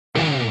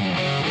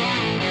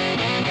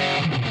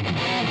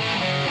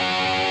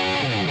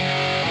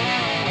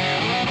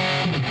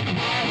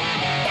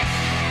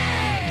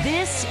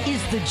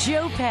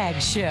Joe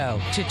Pags Show.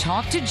 To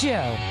talk to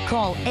Joe,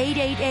 call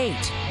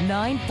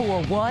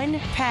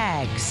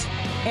 888-941-PAGS.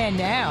 And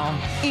now,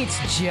 it's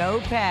Joe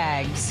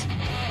Pags.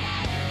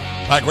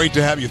 Hi, great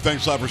to have you.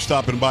 Thanks a lot for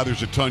stopping by.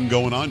 There's a ton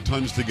going on,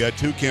 tons to get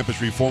to.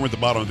 Campus Reform at the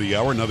bottom of the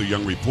hour. Another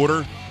young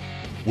reporter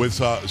with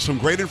some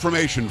great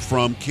information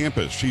from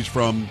campus. She's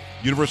from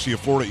University of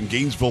Florida in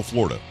Gainesville,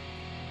 Florida.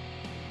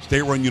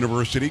 State-run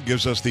university,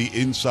 gives us the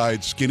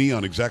inside skinny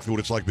on exactly what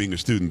it's like being a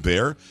student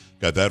there.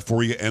 Got that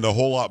for you and a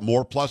whole lot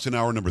more. Plus, in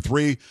hour number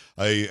 3,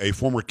 a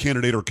former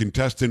candidate or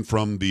contestant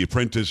from The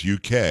Apprentice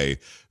UK.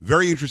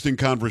 Very interesting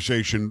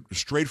conversation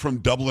straight from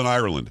Dublin,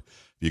 Ireland.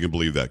 You can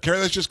believe that. Carrie,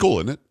 that's just cool,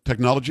 isn't it?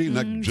 Technology, isn't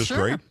that just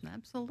great?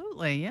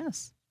 Absolutely,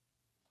 yes.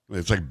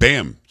 It's like,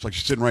 bam. It's like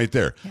she's sitting right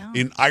there. Yeah.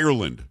 In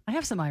Ireland. I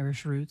have some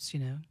Irish roots,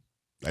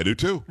 I do,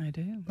 too. I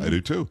do. I do,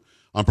 too.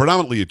 I'm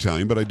predominantly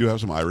Italian, but I do have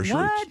some Irish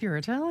roots. What? You're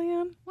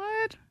Italian?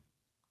 What?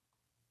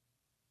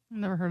 I've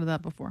never heard of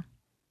that before.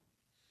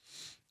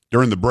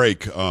 During the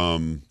break,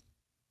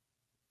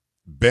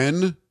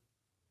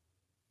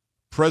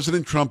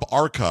 President Trump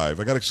Archive,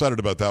 I got excited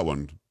about that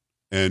one,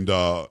 and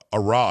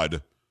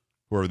Arad,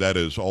 whoever that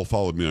is, all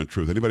followed me on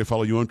Truth. Anybody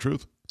follow you on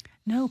Truth?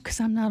 No, because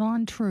I'm not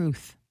on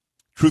Truth.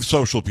 Truth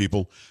Social,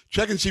 people.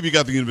 Check and see if you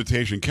got the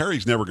invitation.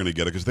 Carrie's never going to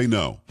get it because they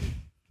know.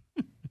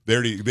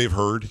 They've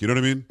heard. You know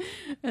what I mean?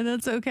 And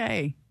that's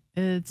okay.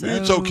 It's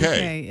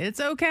okay. It's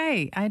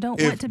okay. I don't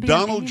if want to be. If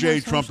Donald J.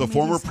 Trump, the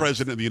former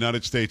president of the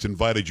United States,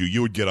 invited you,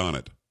 you would get on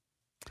it.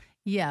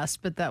 Yes,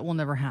 but that will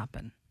never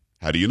happen.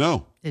 How do you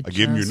know? I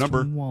gave him your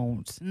number.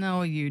 Won't.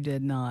 No, you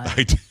did not.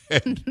 I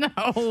did.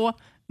 No,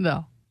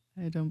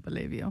 I don't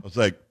believe you. I was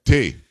like,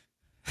 T.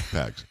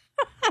 Pags.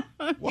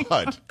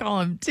 What?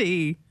 Call him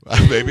T.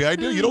 Maybe I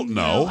do. You don't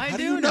know. No, I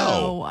do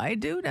know. I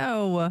do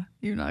know.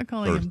 You're not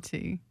calling him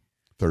T.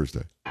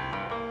 Thursday.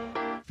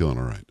 Feeling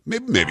all right.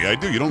 Maybe I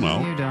do. You don't know.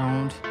 You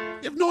don't.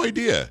 You have no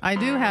idea. I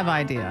do have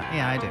idea.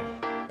 Yeah, I do.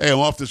 Hey, I'm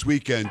off this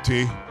weekend,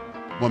 T.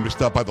 Want me to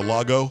stop by the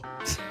Lago?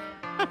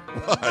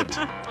 What?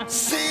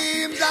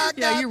 Seems like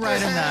you write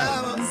him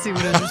that. Let's see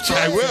what it is.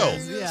 I will.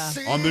 Yeah.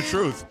 On the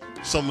Truth.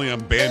 Suddenly I'm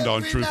banned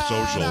on Truth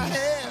Social.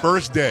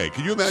 First day.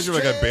 Can you imagine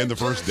if I got banned the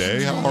first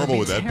day? How horrible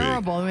would that be?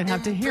 Terrible. We'd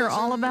have to hear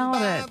all about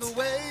it.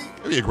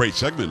 That'd be a great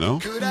segment, no?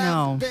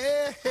 No.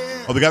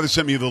 Oh, the guy that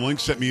sent me the link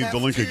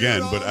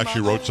again, but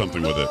actually wrote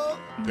something with it.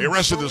 They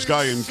arrested this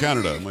guy in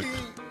Canada.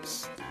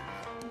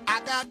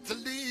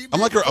 I'm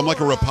like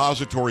a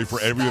repository for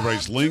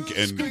everybody's link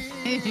and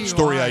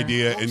story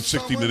idea and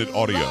 60-minute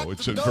audio.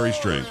 It's very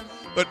strange.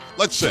 But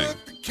let's sing.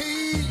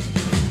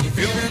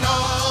 Feeling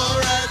all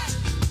right.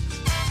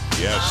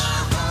 Yes.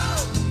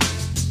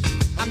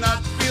 I'm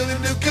not feeling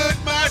too good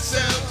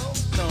myself.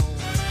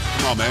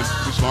 Come on, man.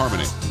 Do some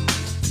harmony.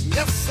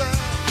 Yes, sir.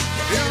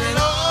 Feeling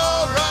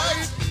all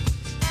right.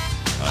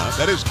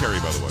 That is Carrie,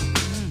 by the way.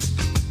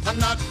 I'm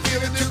not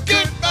feeling too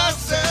good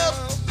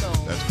myself.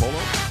 That's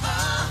Polo.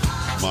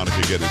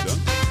 Monica getting it done.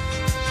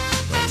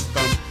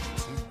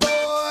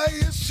 Boy,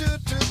 you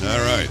should do All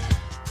right.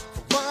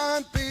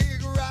 one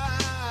big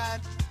ride.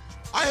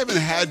 I haven't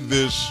had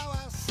this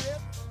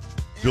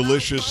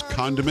delicious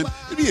condiment.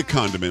 It'd be a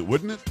condiment,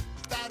 wouldn't it?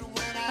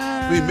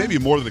 I mean, maybe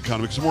more than a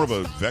condiment. It's more of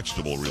a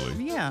vegetable,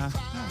 really. Yeah.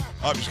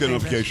 Oh, I'm just getting a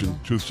notification.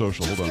 Truth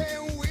Social. Hold on.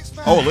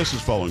 Oh,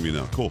 Alyssa's following me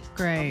now. Cool.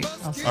 Great.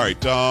 All right.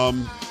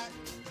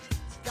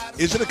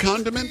 Is it a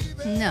condiment?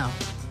 No.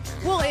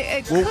 Well,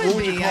 it What could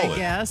would you be, call I it?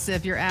 guess,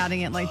 if you're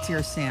adding it like to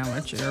your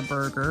sandwich or a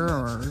burger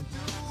or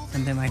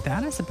something like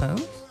that, I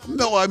suppose.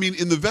 No, I mean,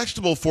 in the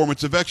vegetable form,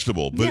 it's a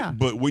vegetable.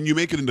 But when you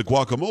make it into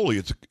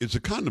guacamole, it's a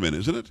condiment,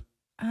 isn't it?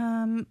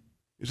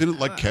 Isn't it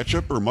like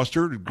ketchup or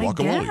mustard?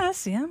 Guacamole. I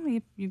guess, yeah.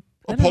 You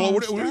Oh, put it Polo, on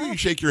what do you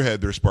shake your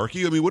head there,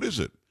 Sparky? I mean, what is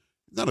it?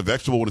 It's not a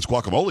vegetable when it's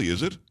guacamole,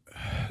 is it?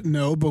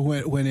 No, but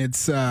when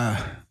it's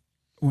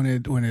when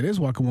it is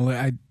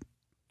guacamole,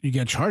 you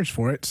get charged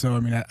for it. So I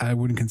mean, I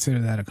wouldn't consider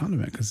that a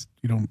condiment because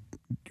you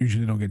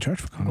usually don't get charged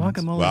for condiments.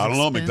 Guacamole. Well, I don't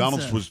know. Expensive.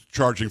 McDonald's was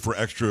charging for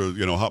extra,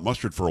 hot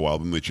mustard for a while.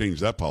 Then they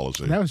changed that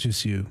policy. That was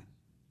just you.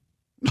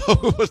 No,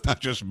 it was not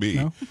just me.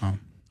 No? Oh.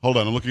 Hold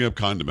on, I'm looking up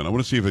condiment. I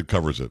want to see if it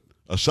covers it.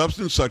 A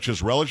substance such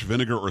as relish,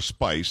 vinegar, or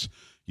spice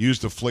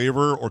used to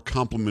flavor or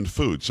complement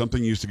food.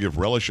 Something used to give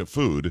relish to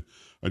food,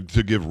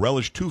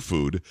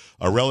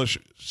 a relish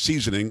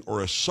seasoning,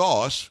 or a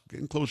sauce.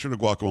 Getting closer to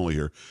guacamole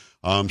here.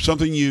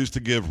 Something used to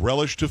give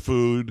relish to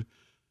food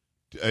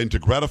and to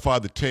gratify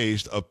the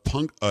taste of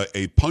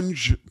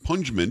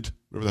pungement,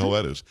 whatever the hell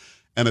that is,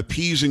 an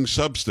appeasing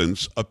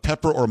substance, a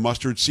pepper or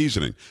mustard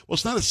seasoning. Well,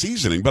 it's not a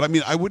seasoning, but I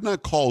mean, I would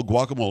not call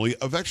guacamole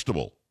a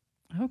vegetable.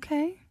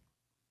 Okay.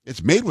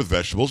 It's made with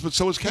vegetables, but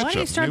so is ketchup. Why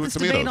don't you start made this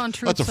with debate tomatoes. on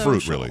Truth That's a fruit,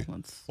 Social? really.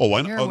 Let's Why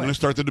not? hear I'm going to what-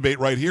 start the debate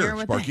right here, hear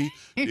what Sparky.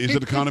 they- Is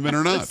it a condiment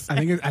or not?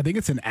 I think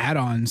it's an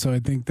add-on, so I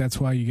think that's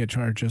why you get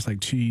charged just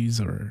like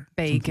cheese or something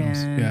Bacon. else.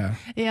 Yeah.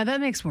 Yeah,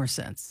 that makes more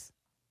sense.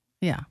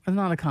 Yeah, but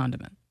not a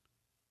condiment.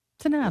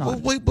 It's an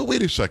add-on. But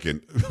wait a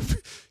second.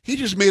 He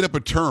just made up a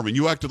term, and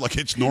you acted like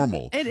it's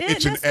normal. It is.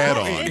 It's an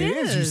add-on. It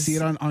is. You see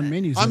it on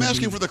menus. I'm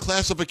asking for the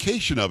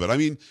classification of it. I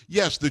mean,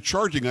 yes, the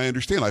charging, I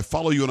understand. I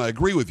follow you and I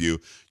agree with you.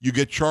 You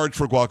get charged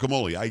for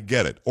guacamole. I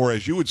get it. Or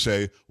as you would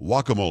say,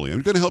 guacamole.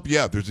 I'm going to help you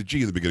out. There's a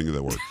G in the beginning of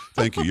that word.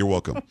 Thank you. You're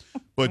welcome.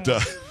 But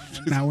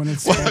not when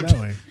it's said that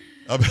way.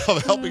 I'm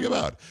helping him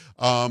out.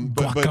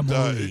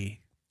 Guacamole.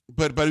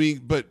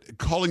 But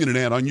calling it an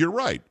add-on, you're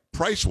right.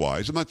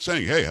 Price-wise, I'm not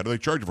saying, hey, how do they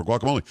charge you for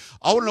guacamole?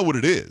 I want to know what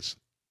it is.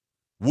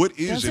 What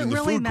is Does in it the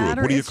really food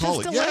matter? group? What do you It's call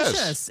just it? Delicious.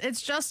 Yes.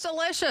 It's just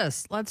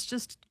delicious. Let's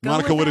just go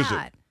Monica, with what is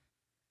that. it?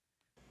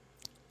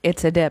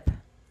 It's a dip.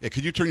 Yeah,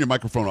 could you turn your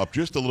microphone up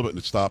just a little bit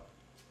and stop?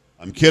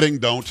 I'm kidding.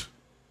 Don't.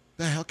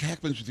 The hell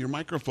happens with your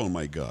microphone,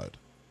 my God?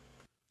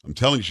 I'm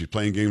telling you, she's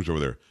playing games over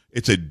there.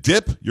 It's a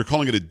dip? You're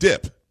calling it a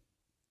dip?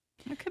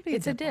 It could be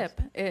It's a dip.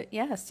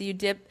 Yes, you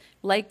dip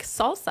like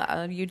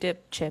salsa. You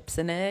dip chips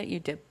in it. You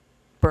dip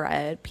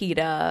bread,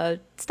 pita,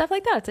 stuff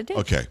like that. It's a dip.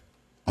 Okay.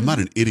 I'm not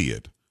an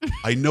idiot.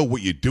 I know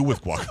what you do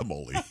with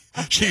guacamole.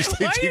 She's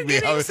Why are teaching you me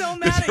getting how so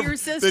mad at your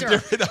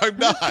sister? I'm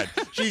not.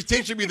 She's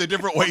teaching me the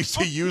different ways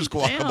to use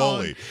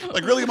guacamole.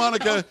 Like, really,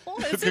 Monica? Well,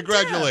 it's a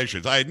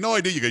Congratulations. I had no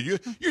idea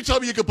you're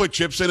telling me you could put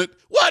chips in it?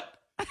 What?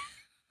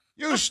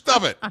 You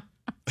stop it. I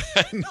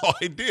had no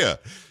idea.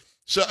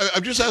 So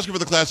I'm just asking for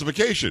the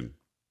classification.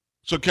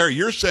 So, Carrie,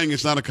 you're saying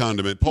it's not a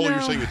condiment. Paul,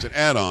 you're saying it's an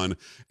add-on.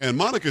 And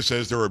Monica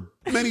says there are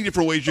many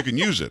different ways you can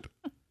use it,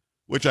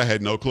 which I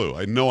had no clue.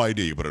 I had no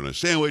idea. You put it on a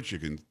sandwich. You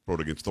can throw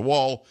it against the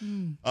wall.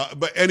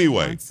 But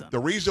anyway, the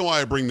reason why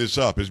I bring this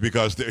up is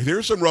because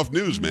there's some rough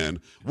news, man.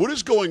 What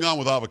is going on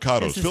with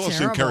avocados? This is Fill us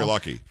in, terrible. Carrie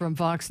Lucky. From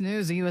Fox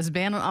News, a U.S.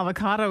 ban on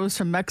avocados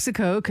from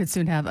Mexico could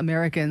soon have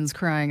Americans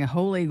crying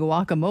holy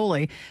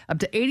guacamole. Up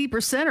to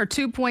 80% or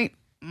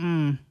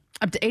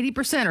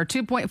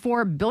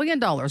 $2.4 billion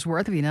worth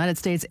of the United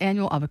States'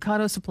 annual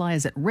avocado supply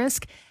is at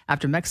risk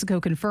after Mexico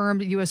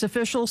confirmed U.S.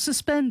 officials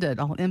suspended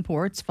all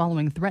imports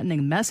following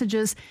threatening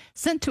messages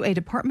sent to a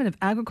Department of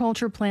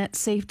Agriculture plant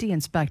safety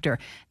inspector.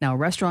 Now,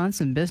 restaurants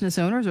and business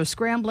owners are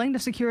scrambling to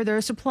secure their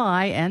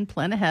supply and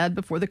plan ahead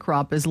before the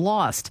crop is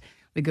lost.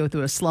 We go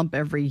through a slump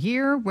every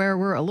year where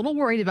we're a little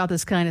worried about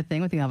this kind of thing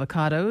with the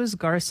avocados.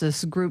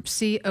 Garcis Group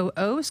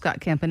COO Scott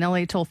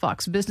Campanelli told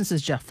Fox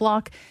Business's Jeff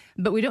Flock,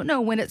 but we don't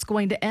know when it's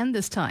going to end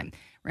this time.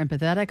 We're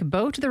empathetic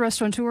both to the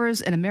restaurateurs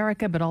in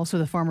America, but also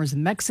the farmers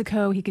in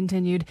Mexico, he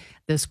continued.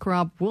 This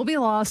crop will be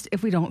lost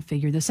if we don't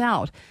figure this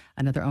out.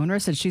 Another owner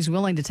said she's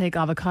willing to take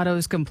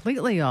avocados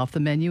completely off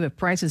the menu if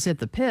prices hit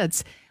the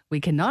pits. We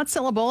cannot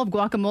sell a bowl of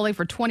guacamole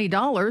for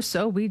 $20,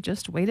 so we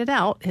just wait it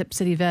out, Hip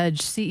City Veg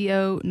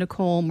CEO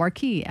Nicole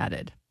Marquis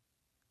added.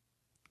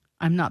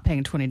 I'm not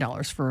paying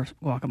 $20 for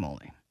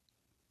guacamole.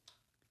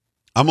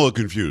 I'm a little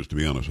confused, to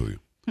be honest with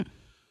you.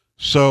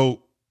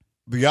 So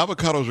the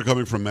avocados are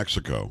coming from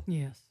Mexico.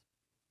 Yes.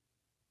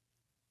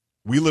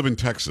 We live in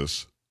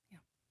Texas.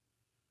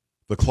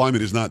 The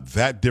climate is not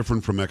that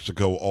different from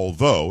Mexico,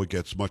 although it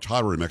gets much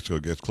hotter in Mexico.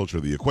 It gets closer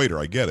to the equator.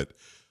 I get it.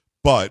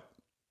 But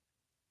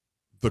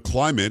the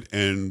climate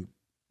and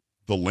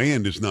the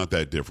land is not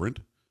that different.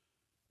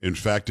 In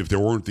fact, if there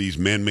weren't these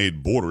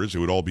man-made borders, it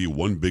would all be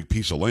one big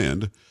piece of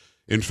land.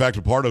 In fact,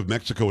 a part of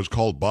Mexico is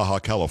called Baja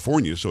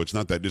California, so it's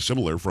not that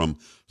dissimilar from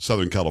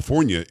Southern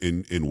California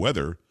in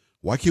weather.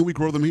 Why can't we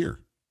grow them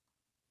here?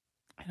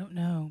 I don't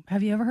know.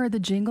 Have you ever heard the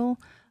jingle?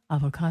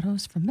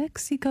 Avocados from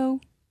Mexico.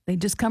 They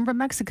just come from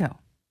Mexico.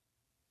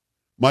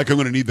 Mike, I'm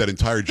going to need that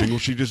entire jingle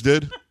she just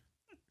did.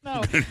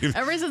 No,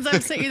 ever since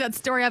I've sent you that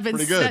story,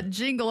 that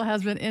jingle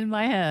has been in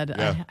my head.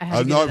 Yeah.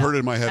 I've heard it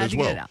in my head as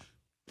well.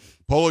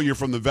 Polo, you're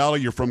from the valley.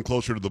 You're from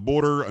closer to the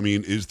border. I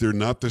mean, is there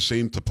not the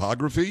same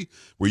topography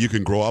where you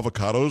can grow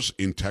avocados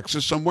in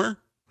Texas somewhere?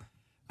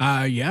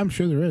 Yeah, I'm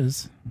sure there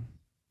is.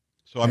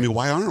 So, I mean,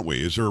 why aren't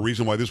we? Is there a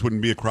reason why this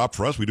wouldn't be a crop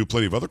for us? We do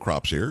plenty of other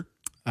crops here.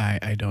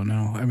 I don't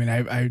know. I mean,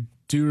 I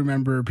do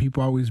remember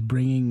people always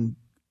bringing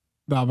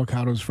the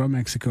avocados from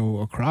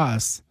Mexico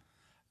across.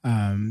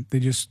 They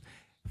just,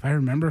 if I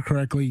remember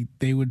correctly,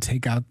 they would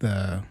take out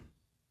the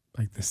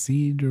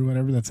seed or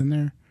whatever that's in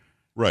there.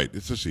 Right,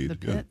 it's a seed. The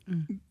pit.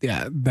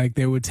 Yeah, like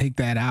they would take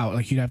that out.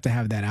 Like you'd have to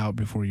have that out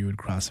before you would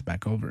cross it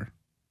back over.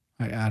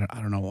 I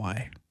don't know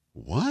why.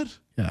 What?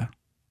 Yeah.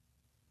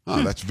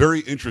 Oh, that's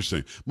very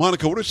interesting.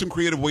 Monica, what are some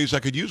creative ways I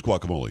could use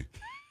guacamole?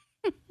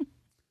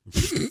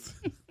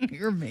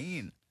 You're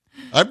mean.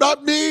 I'm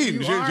not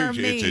mean. You are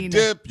It's a mean.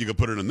 dip. You can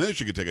put it in this.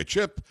 You can take a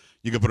chip.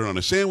 You can put it on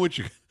a sandwich.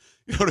 You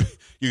can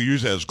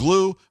use it as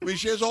glue. I mean,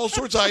 she has all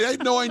sorts. I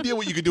had no idea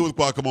what you could do with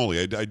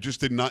guacamole. I just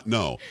did not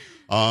know.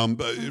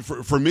 But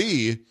for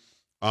me,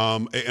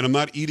 and I'm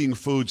not eating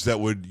foods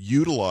that would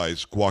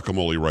utilize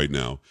guacamole right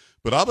now,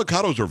 but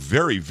avocados are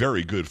very,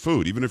 very good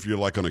food, even if you're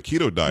like on a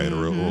keto diet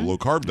or a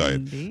low-carb diet.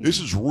 Indeed. This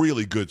is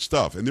really good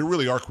stuff, and there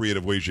really are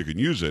creative ways you can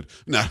use it.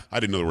 Now, I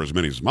didn't know there were as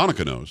many as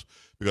Monica knows,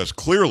 because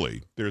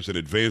clearly there's an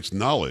advanced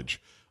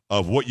knowledge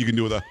of what you can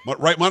do with that.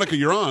 Right, Monica,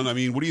 you're on. I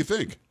mean, what do you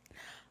think?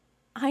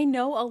 I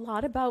know a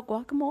lot about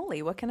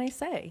guacamole. What can I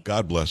say?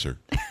 God bless her.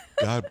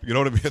 God, you know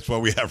what I mean? That's why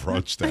we have her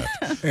on staff.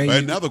 Hey,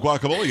 And now the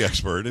guacamole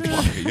expert. It's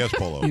Monica. Yes,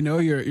 Polo. You know,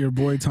 your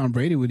boy Tom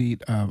Brady would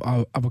eat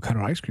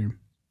avocado ice cream.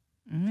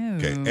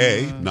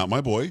 Okay, A, not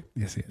my boy.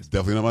 Yes, he is.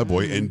 Definitely not my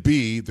boy. And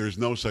B, there's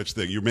no such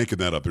thing. You're making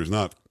that up. There's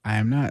not I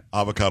am not.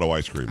 avocado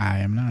ice cream. I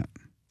am not.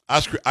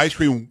 Ice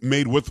cream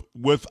made with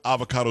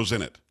avocados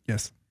in it.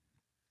 Yes.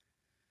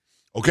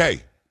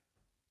 Okay.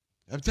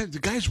 The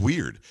guy's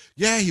weird.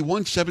 Yeah, he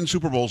won 7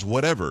 Super Bowls,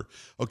 whatever.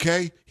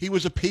 Okay? He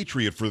was a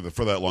patriot for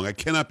that long. I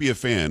cannot be a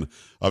fan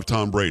of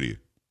Tom Brady,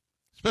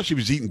 especially if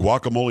he's eating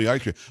guacamole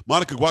ice cream.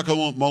 Monica,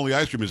 guacamole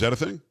ice cream, is that a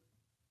thing?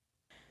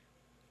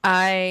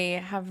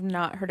 I have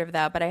not heard of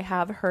that, but I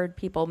have heard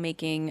people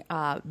making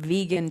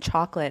vegan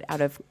chocolate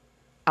out of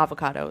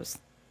avocados.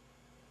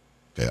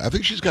 Okay, I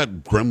think she's got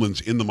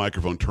gremlins in the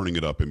microphone turning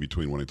it up in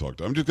between when I talk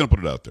to her. I'm just going to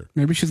put it out there.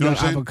 Maybe she's You know got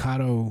what I'm saying?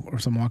 avocado or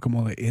some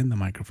guacamole in the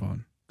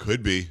microphone.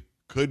 Could be.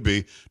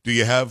 Do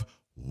you have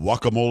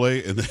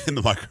guacamole in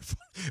the microphone?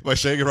 Am I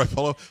saying it right,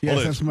 Paulo? Yes,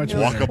 Hold it. that's much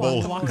better.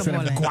 Guacamole. Instead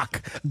of the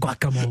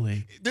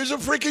guacamole. There's a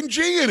freaking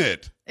G in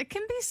it. It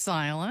can be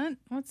silent.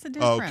 What's the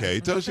difference? Okay,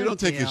 What's the so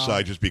don't big take his deal?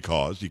 side just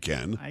because you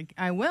can.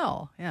 I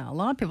will. Yeah, a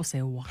lot of people say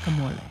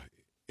guacamole.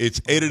 It's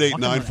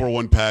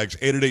 888-941-PAGS,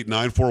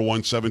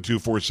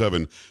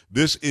 888-941-7247.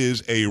 This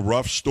is a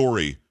rough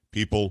story,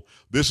 people.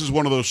 This is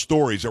one of those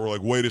stories that we're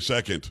like, wait a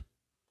second.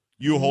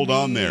 You hold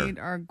on there. Need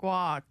our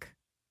guac.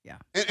 Yeah.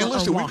 And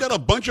listen, we've got a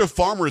bunch of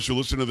farmers who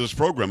listen to this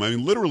program. I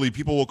mean, literally,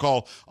 people will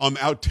call, I'm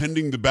out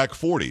tending the back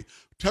 40.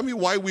 Tell me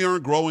why we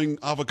aren't growing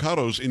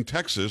avocados in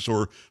Texas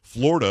or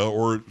Florida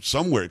or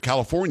somewhere,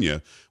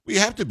 California. We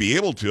have to be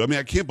able to. I mean,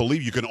 I can't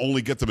believe you can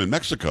only get them in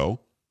Mexico.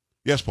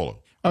 Yes,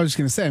 Polo. I was just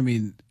going to say, I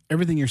mean,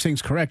 everything you're saying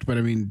is correct, but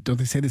I mean, don't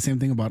they say the same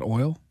thing about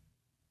oil?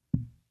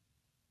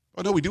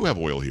 Oh, no, we do have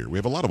oil here. We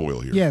have a lot of oil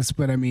here. Yes,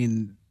 but I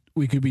mean,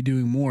 we could be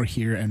doing more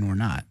here and we're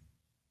not.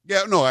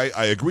 Yeah, no, I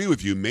agree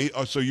with you.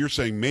 So you're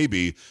saying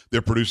maybe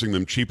they're producing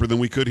them cheaper than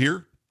we could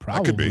here?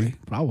 Probably. That could be.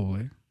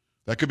 Probably.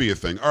 That could be a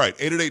thing. All right,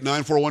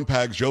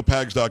 888-941-PAGS,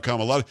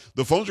 joepags.com.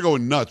 The phones are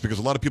going nuts because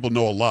a lot of people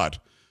know a lot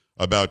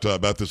about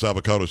this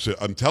avocado. So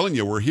I'm telling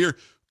you, we're here.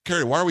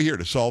 Carrie, why are we here?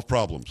 To solve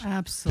problems.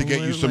 Absolutely.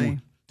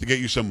 To get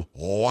you some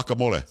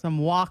guacamole. Some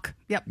wok.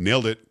 Yep.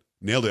 Nailed it.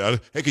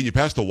 Hey, can you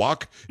pass the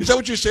wok? Is that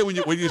what you say when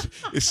you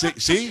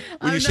see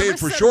when you say it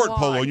for said short, wok,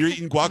 Polo, and you're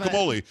eating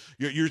guacamole?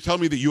 You're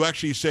telling me that you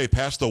actually say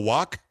pass the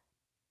wok?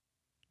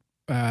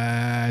 No,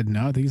 I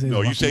think you say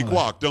No, you say guacamole.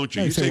 guac, don't you?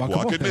 No, You say guac.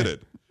 guacamole. Admit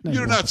it. No, You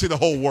do not say the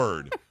whole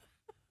word.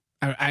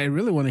 I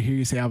really want to hear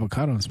you say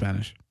avocado in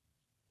Spanish.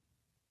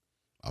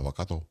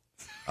 Avocado.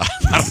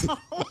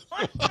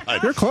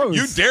 You're close.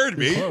 You dared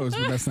me. You're close,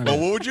 but that's not Well,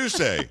 it. what would you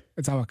say?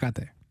 It's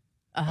avocate.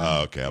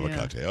 Okay,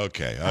 avocate.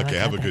 Okay.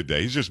 Have a good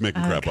day. He's just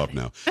making crap up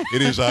now.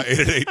 It is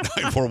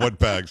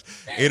 888-941-PAGS,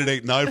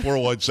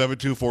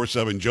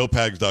 888-941-7247,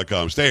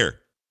 joepags.com. Stay here.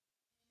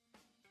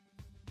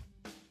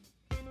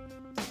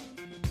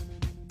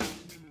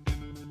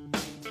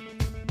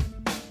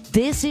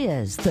 This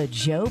is the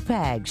Joe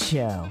Pags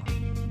Show.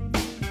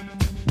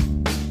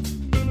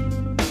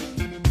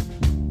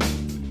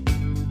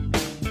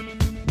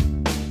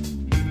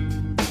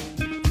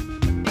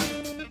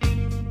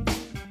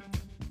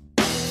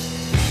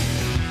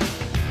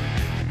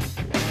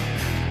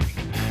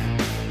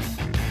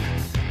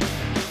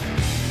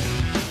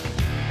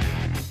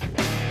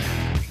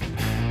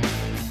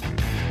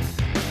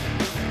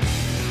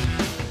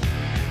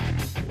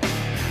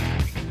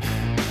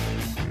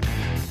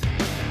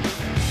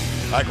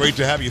 Hi, great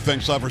to have you.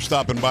 Thanks a lot for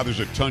stopping by.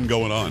 There's a ton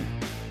going on.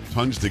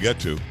 Tons to get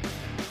to.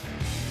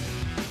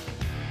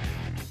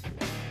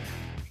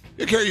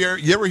 Yeah, Carrie,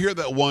 you ever hear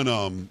that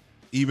one,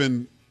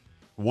 even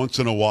once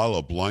in a while,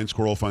 a blind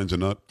squirrel finds a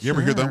nut? You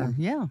ever hear that one?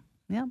 Yeah.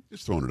 Yeah.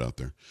 Just throwing it out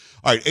there.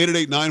 All right,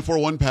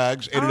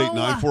 888-941-PAGS,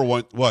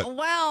 888-941. What?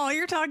 Wow,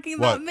 you're talking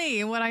What? about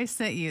me and what I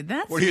sent you.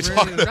 That's What are you rude.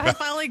 talking about? I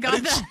finally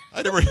got that.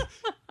 I never.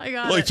 I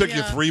got Well, it. it took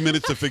you 3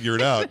 minutes to figure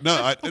it out.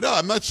 No,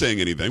 I'm not saying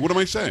anything. What am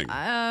I saying?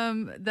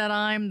 That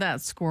I'm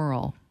that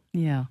squirrel.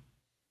 Yeah.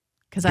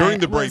 Because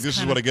During the break, this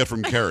is what I get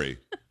from Carrie.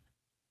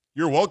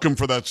 You're welcome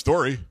for that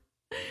story.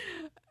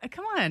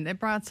 Come on, it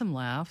brought some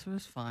laughs. It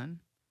was fun.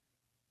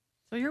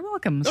 So you're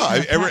welcome.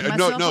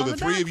 No, the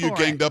three of you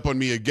ganged up on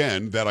me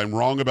again that I'm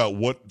wrong about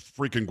what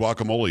freaking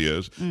guacamole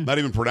is, not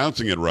even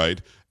pronouncing it right,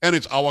 and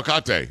it's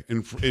aguacate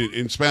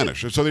in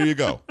Spanish. So there you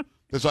go.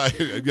 That's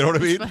you know what I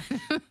mean?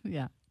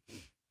 Yeah.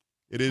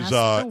 It is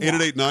That's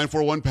the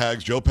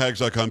 888-941-PAGS,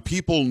 joepags.com.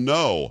 People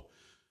know.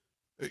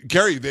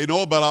 Gary, they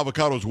know about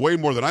avocados way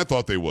more than I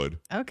thought they would.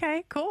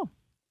 Okay, cool.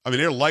 I mean,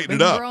 they're lighting We it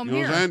can up. grow 'em You know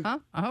here, what I'm saying? huh?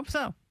 I hope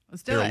so.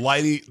 Let's do They're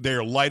it.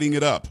 they're lighting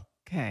it up.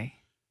 Okay.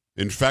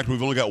 In fact,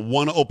 we've only got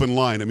one open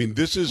line. I mean,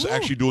 this is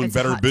actually doing it's a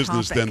better hot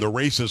business topic. than the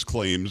racist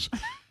claims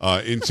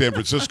in San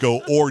Francisco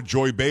or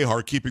Joy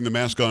Behar keeping the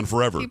mask on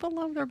forever. People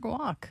love their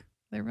guac.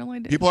 They really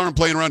do. People aren't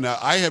playing around now.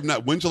 I have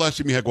not. When's the last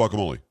time you had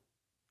guacamole?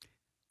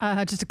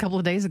 Just a couple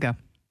of days ago.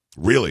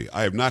 Really?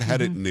 I have not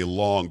had it in a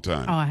long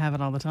time. Oh, I have it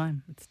all the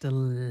time. It's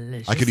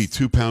delicious. I could eat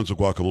 2 pounds of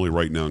guacamole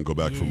right now and go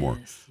back for more.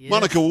 Yes.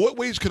 Monica, what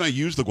ways can I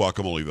use the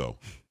guacamole, though?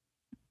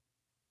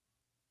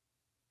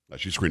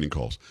 She's screening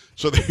calls.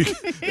 So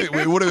it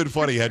would have been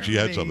funny had she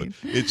had something.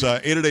 It's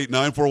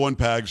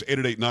 888-941-PAGS,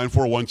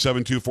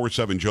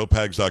 888-941-7247,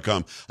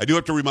 joepags.com. I do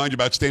have to remind you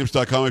about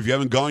stamps.com. If you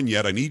haven't gone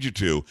yet, I need you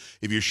to.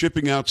 If you're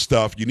shipping out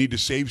stuff, you need to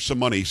save some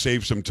money,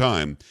 save some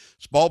time.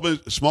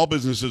 Small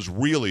businesses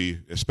really,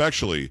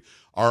 especially,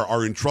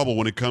 are in trouble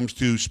when it comes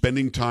to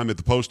spending time at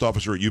the post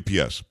office or at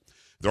UPS.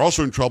 They're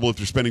also in trouble if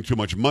they're spending too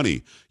much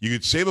money. You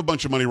could save a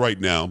bunch of money right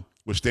now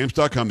with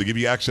Stamps.com to give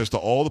you access to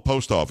all the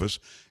post office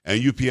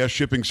and UPS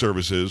shipping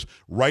services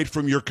right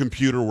from your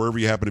computer, wherever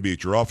you happen to be,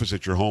 at your office,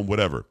 at your home,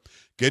 whatever.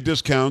 Get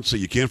discounts that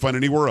you can't find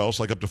anywhere else,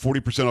 like up to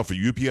 40% off of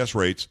UPS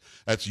rates.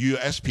 That's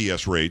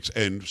USPS rates,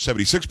 and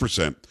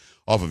 76%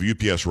 off of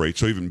UPS rates,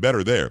 so even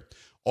better there.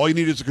 All you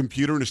need is a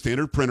computer and a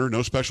standard printer,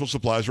 no special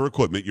supplies or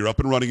equipment. You're up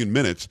and running in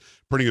minutes,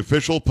 printing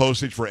official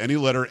postage for any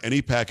letter,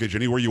 any package,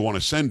 anywhere you want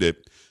to send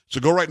it.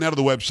 So go right now to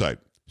the website,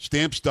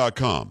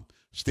 Stamps.com.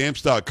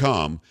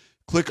 Stamps.com.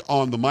 Click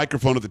on the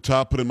microphone at the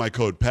top, put in my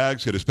code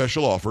PAGS, get a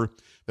special offer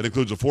that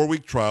includes a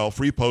 4-week trial,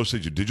 free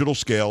postage, a digital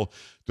scale.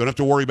 Don't have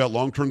to worry about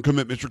long-term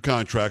commitments or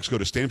contracts. Go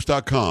to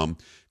Stamps.com,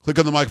 click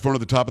on the microphone at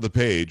the top of the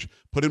page,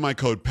 put in my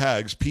code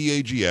PAGS,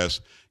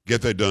 P-A-G-S,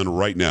 get that done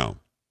right now.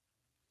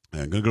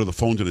 I'm going to go to the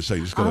phones in a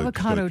second.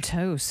 Avocado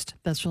toast.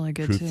 That's really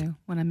good, too,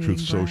 when I'm eating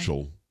Truth bread.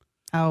 Social.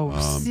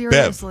 Oh,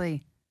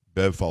 seriously?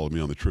 Bev followed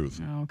me on the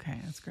Truth. Okay,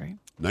 that's great.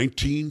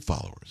 19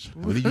 followers.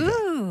 How many you got?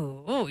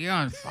 Ooh, you're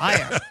on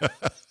fire.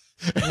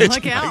 It's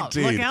Look out.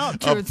 19. Look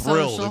out, I'm Truth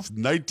thrilled. Social. It's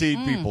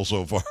 19 people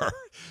so far.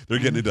 They're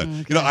getting it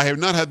done. Okay. You know, I have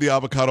not had the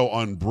avocado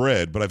on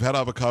bread, but I've had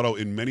avocado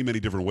in many, many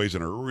different ways,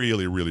 and I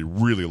really, really,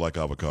 really like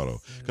avocado.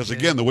 Because,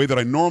 again, the way that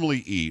I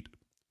normally eat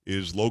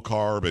is low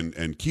carb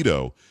and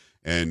keto,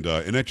 and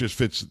that just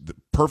fits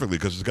perfectly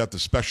because it's got the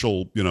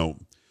special, Put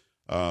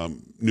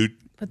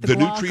the guac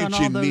nutrients on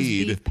all you those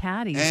need. beef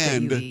patties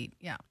that you eat.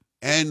 Yeah.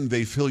 And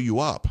they fill you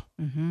up.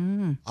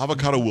 Mm-hmm.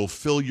 Avocado will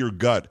fill your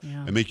gut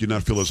and make you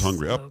not feel as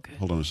hungry.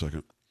 Hold on a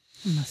second.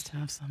 You must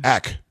have some.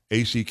 ACK,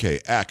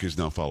 A-C-K. ACK is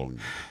now following me.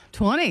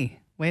 20.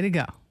 Way to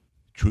go.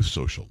 Truth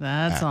Social.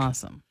 That's ACK.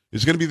 awesome.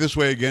 Is it going to be this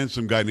way again?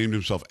 Some guy named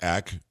himself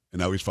ACK, and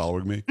now he's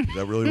following me? Is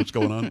that really what's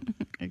going on?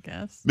 I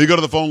guess. Let me go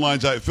to the phone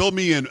lines. Fill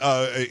me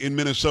in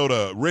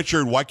Minnesota.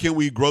 Richard, why can't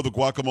we grow the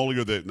guacamole or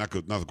not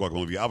the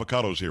guacamole, the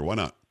avocados here? Why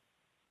not?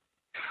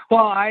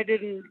 Well, I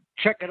didn't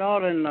check it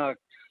out in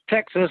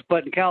Texas,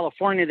 but in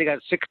California they got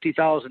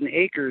 60,000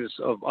 acres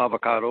of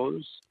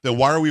avocados. Then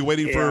why are we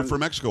waiting for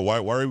Mexico? Why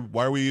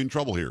are we in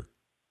trouble here?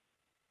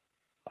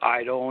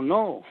 I don't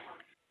know.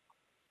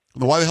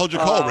 Well, why the hell did you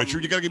call,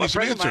 Richard? You got to give me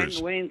some A friend answers.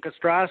 of mine, Wayne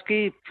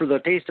Kostrowski, for the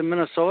Taste of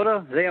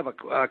Minnesota, they have a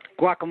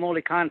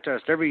guacamole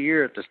contest every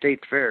year at the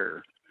state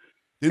fair.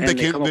 Didn't they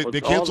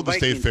cancel the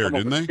state fair,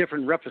 didn't they?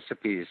 Different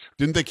recipes.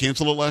 Didn't they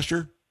cancel it last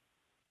year?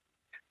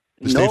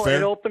 No,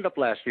 it opened up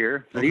last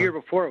year. The year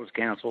before it was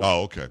canceled.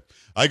 Oh, okay.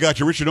 I got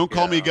you. Richard, don't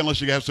call me again unless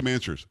you have some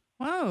answers.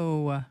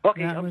 Whoa.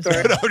 Okay, I'm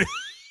sorry.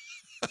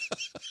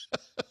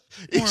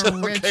 He said,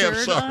 okay, I'm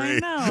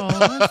sorry. I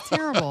know. That's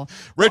terrible.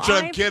 Richard,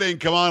 I'm kidding.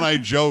 Come on, I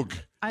joke.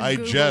 I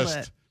jest.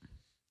 It.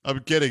 I'm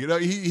kidding. No,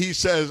 he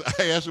says,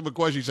 I asked him a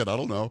question. He said, I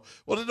don't know.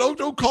 Well,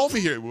 don't call me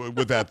here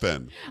with that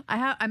then.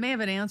 I may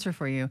have an answer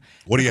for you.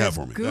 What do you have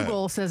for me?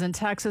 Google says in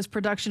Texas,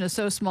 production is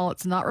so small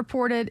it's not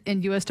reported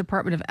in U.S.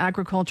 Department of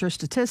Agriculture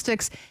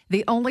statistics.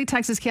 The only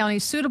Texas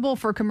counties suitable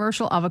for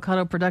commercial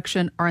avocado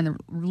production are in the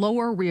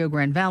lower Rio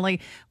Grande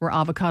Valley, where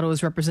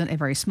avocados represent a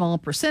very small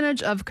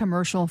percentage of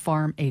commercial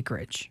farm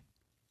acreage.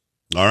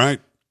 All right.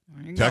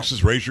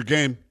 Texas, raise your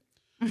game.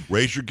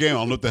 Raise your game. I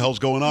don't know what the hell's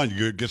going on.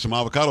 You get some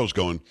avocados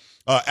going.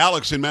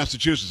 Alex in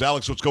Massachusetts.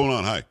 Alex, what's going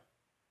on? Hi.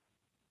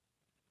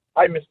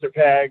 Hi, Mr.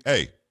 Pag.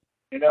 Hey.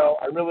 You know,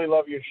 I really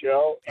love your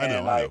show, and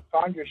I know.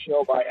 found your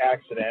show by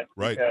accident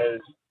Right. because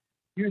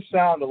you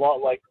sound a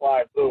lot like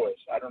Clive Lewis.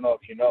 I don't know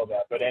if you know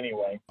that, but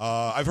anyway.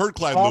 I've heard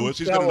Clive Tom Lewis.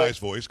 He's got a nice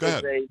voice. Go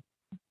ahead.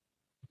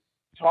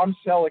 Tom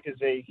Selleck is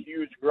a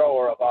huge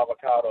grower of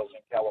avocados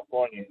in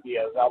California. He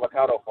has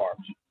avocado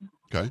farms.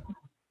 Okay.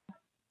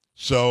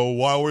 So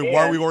why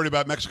are we worried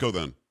about Mexico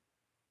then?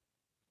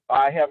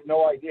 I have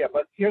no idea,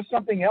 but here's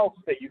something else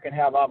that you can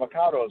have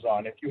avocados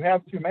on. If you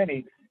have too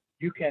many,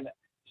 you can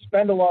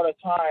spend a lot of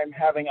time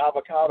having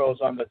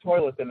avocados on the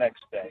toilet the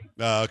next day.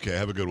 Okay,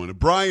 have a good one.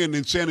 Brian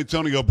in San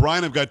Antonio.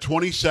 Brian, I've got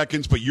 20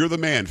 seconds, but you're the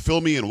man. Fill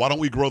me in. Why don't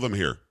we grow them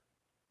here?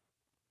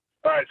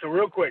 All right, so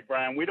real quick,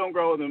 Brian, we don't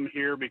grow them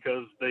here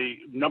because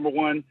number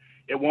one,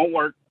 it won't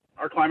work.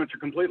 Our climates are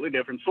completely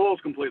different.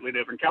 Soil's completely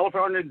different.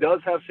 California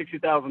does have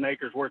 60,000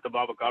 acres worth of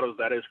avocados.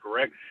 That is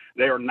correct.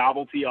 They are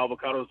novelty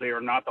avocados. They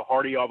are not the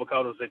hardy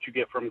avocados that you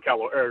get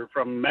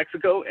from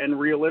Mexico. And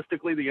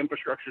realistically, the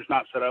infrastructure is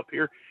not set up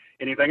here.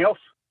 Anything else?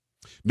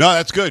 No,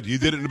 that's good. You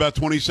did it in about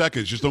 20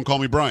 seconds. Just don't call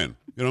me Brian.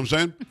 You know what I'm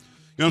saying? You know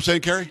what I'm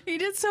saying, Carrie? He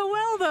did so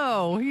well,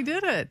 though. He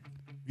did it.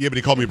 Yeah, but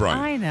he called me Brian.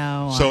 I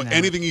know. So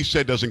anything he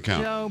said doesn't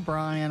count. Joe,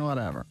 Brian,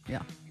 whatever.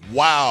 Yeah.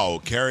 Wow,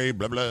 Carrie,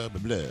 blah, blah,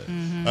 blah, blah.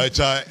 Mm-hmm. It's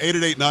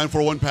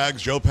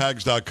 888-941-PAGS,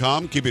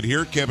 joepags.com. Keep it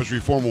here. Campus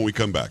Reform when we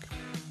come back.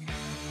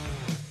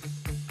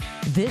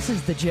 This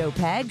is the Joe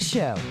Pags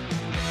Show.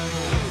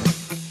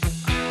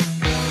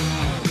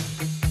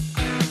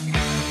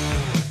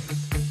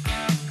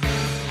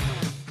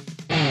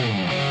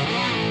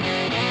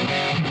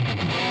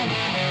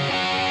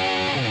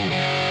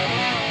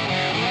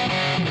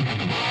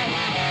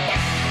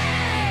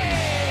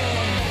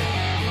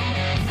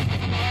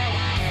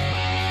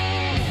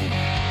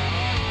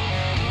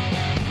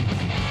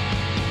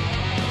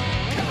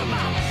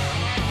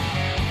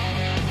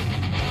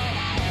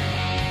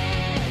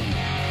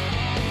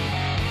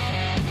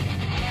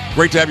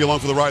 Great to have you along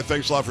for the ride.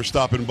 Thanks a lot for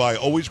stopping by.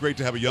 Always great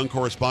to have a young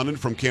correspondent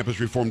from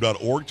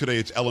campusreform.org. Today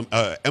it's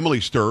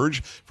Emily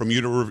Sturge from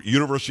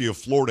University of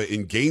Florida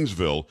in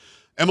Gainesville.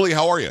 Emily,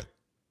 how are you?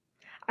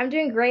 I'm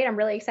doing great. I'm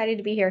really excited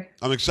to be here.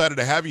 I'm excited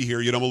to have you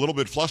here. You know, I'm a little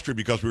bit flustered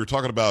because we were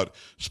talking about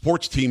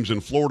sports teams in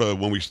Florida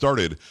when we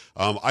started.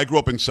 I grew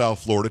up in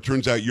South Florida.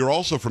 Turns out you're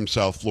also from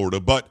South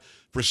Florida, but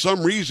for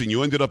some reason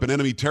you ended up in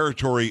enemy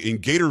territory in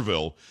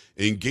Gatorville,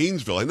 in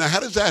Gainesville. And now how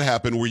does that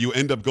happen where you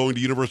end up going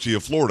to University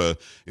of Florida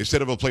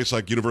instead of a place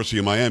like University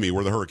of Miami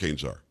where the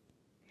Hurricanes are?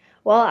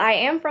 Well, I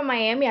am from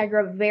Miami. I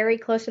grew up very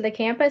close to the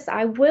campus.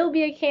 I will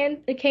be a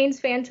Canes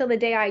fan till the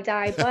day I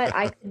die, but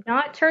I could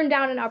not turn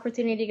down an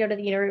opportunity to go to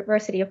the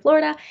University of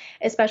Florida,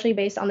 especially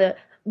based on the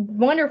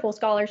wonderful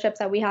scholarships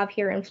that we have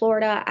here in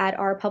Florida at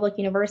our public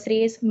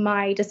universities.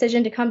 My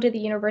decision to come to the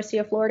University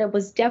of Florida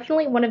was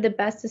definitely one of the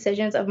best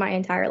decisions of my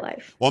entire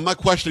life. Well, I'm not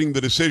questioning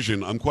the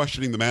decision. I'm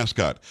questioning the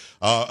mascot.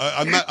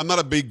 I'm not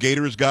a big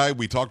Gators guy.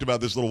 We talked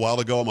about this a little while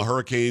ago. I'm a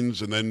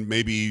Hurricanes and then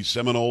maybe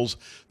Seminoles,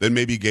 then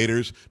maybe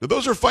Gators. Now,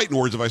 those are fighting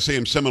words if I say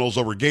I'm Seminoles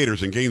over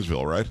Gators in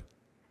Gainesville, right?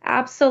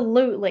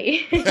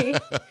 Absolutely.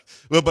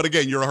 But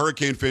again, you're a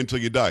Hurricane fan until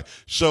you die.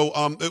 So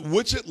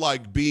what's it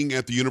like being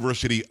at the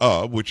University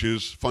of, which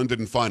is funded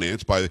and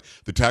financed by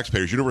the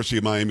taxpayers? University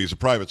of Miami is a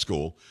private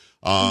school.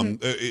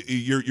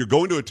 You're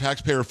going to a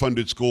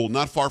taxpayer-funded school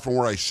not far from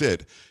where I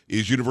sit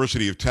is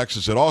University of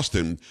Texas at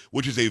Austin,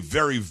 which is a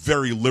very,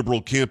 very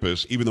liberal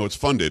campus, even though it's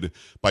funded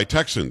by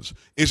Texans.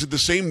 Is it the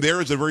same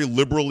there? Is it a very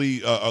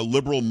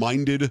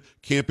liberal-minded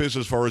campus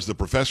as far as the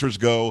professors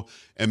go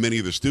and many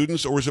of the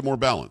students, or is it more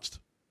balanced?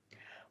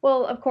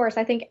 Well, of course,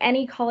 I think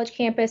any college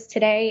campus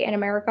today in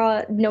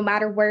America, no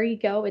matter where you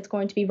go, it's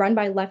going to be run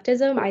by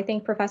leftism. I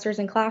think professors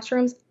in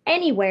classrooms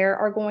anywhere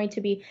are going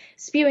to be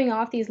spewing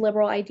off these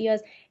liberal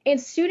ideas,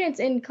 and students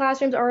in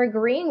classrooms are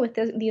agreeing with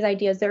these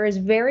ideas. There is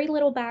very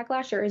little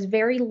backlash. There is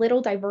very little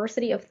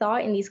diversity of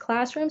thought in these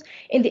classrooms,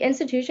 and the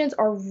institutions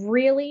are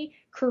really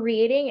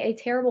creating a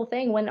terrible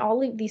thing when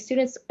all of these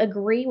students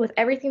agree with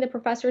everything the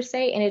professors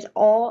say, and it's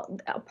all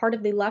part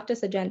of the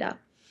leftist agenda.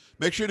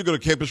 Make sure to go to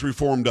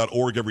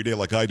campusreform.org every day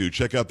like I do.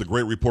 Check out the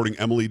great reporting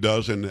Emily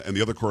does and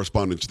the other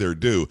correspondents there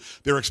do.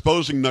 They're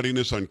exposing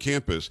nuttiness on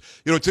campus.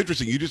 You know, it's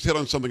interesting. You just hit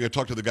on something I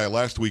talked to the guy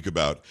last week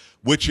about,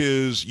 which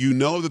is you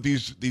know that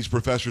these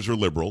professors are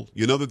liberal.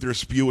 You know that they're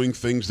spewing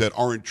things that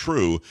aren't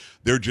true.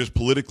 They're just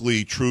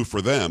politically true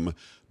for them.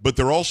 But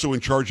they're also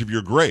in charge of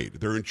your grade.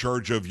 They're in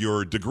charge of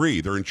your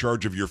degree. They're in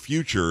charge of your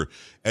future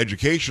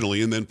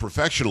educationally and then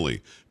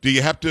professionally. Do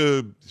you have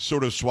to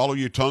sort of swallow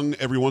your tongue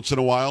every once in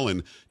a while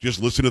and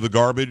just listen to the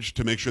garbage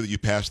to make sure that you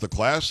pass the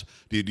class?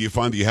 Do you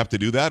find that you have to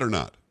do that or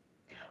not?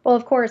 Well,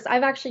 of course,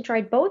 I've actually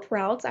tried both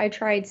routes. I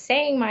tried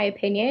saying my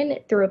opinion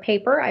through a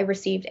paper. I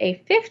received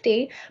a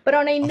 50, but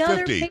on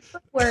another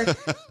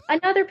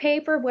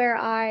paper where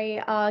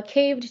I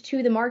caved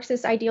to the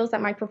Marxist ideals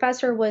that my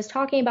professor was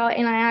talking about,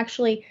 and I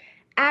actually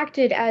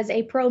acted as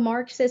a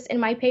pro-Marxist in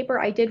my paper,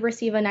 I did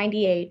receive a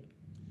 98.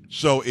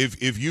 So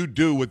if you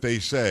do what they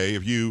say,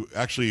 if you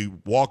actually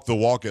walk the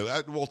walk,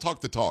 well, talk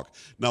the talk,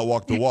 not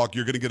walk the walk,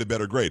 you're going to get a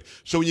better grade.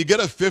 So when you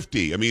get a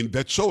 50, I mean,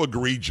 that's so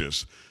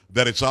egregious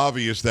that it's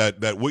obvious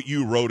that what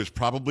you wrote is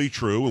probably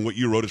true and what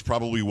you wrote is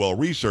probably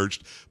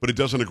well-researched, but it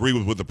doesn't agree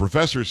with what the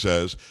professor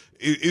says.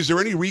 Is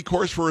there any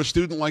recourse for a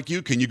student like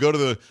you? Can you go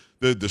to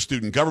the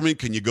student government?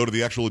 Can you go to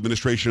the actual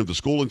administration of the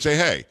school and say,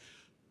 hey,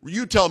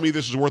 you tell me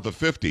this is worth a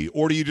 50,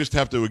 or do you just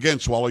have to, again,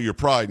 swallow your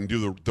pride and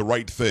do the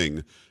right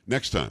thing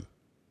next time?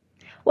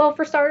 Well,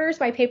 for starters,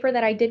 my paper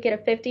that I did get a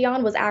 50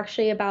 on was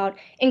actually about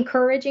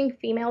encouraging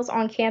females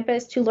on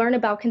campus to learn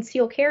about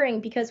concealed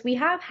carrying, because we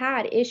have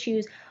had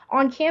issues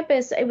on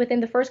campus within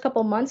the first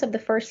couple months of the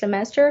first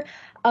semester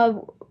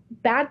of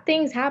bad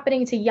things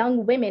happening to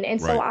young women.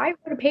 And so I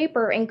wrote a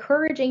paper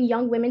encouraging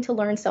young women to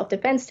learn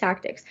self-defense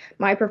tactics.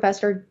 My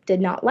professor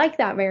did not like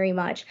that very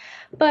much.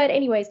 But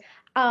anyways,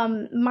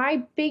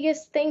 my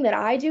biggest thing that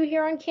I do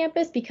here on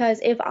campus, because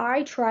if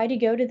I try to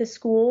go to the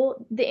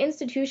school, the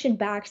institution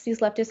backs these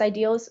leftist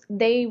ideals.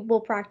 They will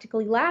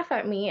practically laugh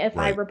at me if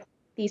I report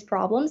these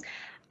problems.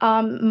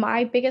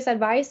 My biggest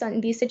advice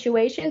on these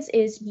situations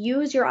is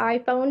use your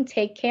iPhone,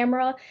 take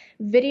camera,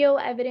 video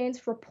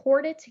evidence,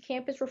 report it to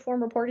campus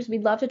reform reporters.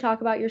 We'd love to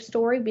talk about your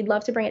story. We'd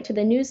love to bring it to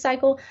the news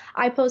cycle.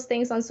 I post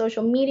things on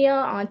social media,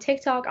 on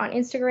TikTok, on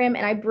Instagram,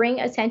 and I bring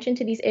attention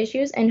to these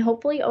issues. And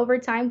hopefully over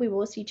time, we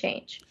will see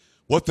change.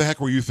 What the heck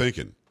were you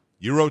thinking?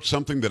 You wrote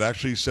something that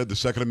actually said the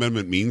Second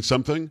Amendment means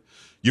something?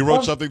 You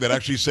wrote something that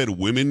actually said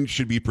women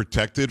should be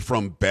protected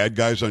from bad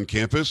guys on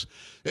campus?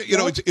 You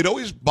know, it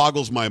always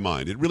boggles my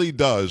mind. It really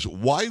does.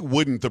 Why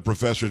wouldn't the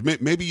professors,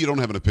 maybe you don't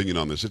have an opinion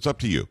on this, it's up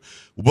to you,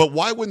 but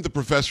why wouldn't the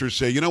professors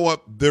say, you know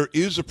what, there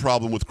is a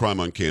problem with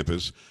crime on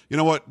campus. You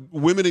know what,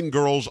 women and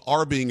girls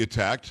are being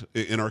attacked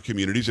in our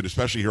communities, and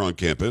especially here on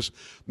campus.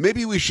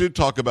 Maybe we should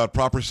talk about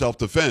proper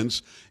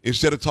self-defense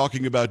instead of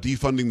talking about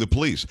defunding the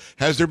police.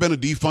 Has there been a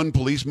defund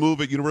police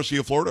move at University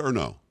of Florida or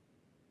no?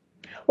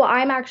 Well,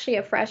 I'm actually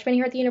a freshman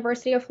here at the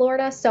University of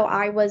Florida, so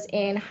I was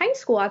in high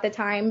school at the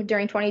time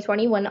during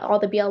 2020 when all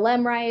the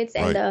BLM riots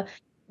and the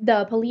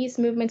the police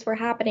movements were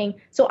happening.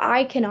 So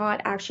I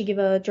cannot actually give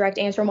a direct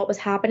answer on what was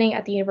happening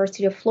at the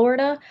University of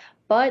Florida,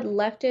 but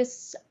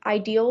leftist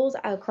ideals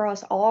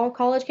across all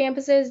college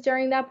campuses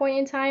during that point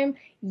in time,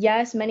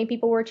 yes, many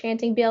people were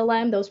chanting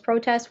BLM. Those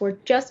protests were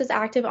just as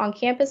active on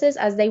campuses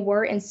as they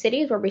were in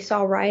cities where we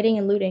saw rioting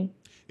and looting.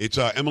 It's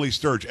Emily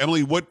Sturge.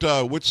 Emily, what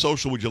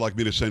social would you like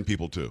me to send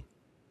people to?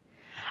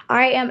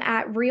 I am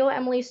at Real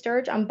Emily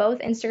Sturge on both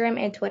Instagram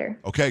and Twitter.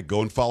 Okay,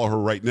 go and follow her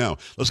right now.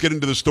 Let's get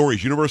into the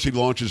stories. University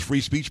launches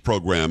free speech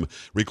program,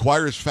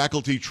 requires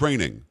faculty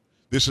training.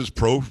 This is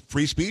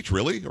pro-free speech,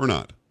 really, or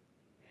not?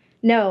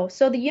 No.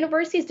 So the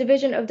university's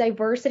Division of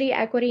Diversity,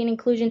 Equity, and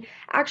Inclusion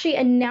actually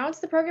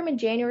announced the program in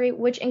January,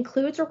 which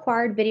includes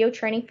required video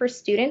training for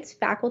students,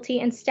 faculty,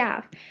 and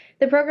staff.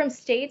 The program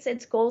states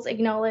its goals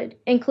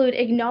include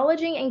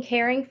acknowledging and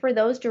caring for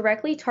those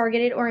directly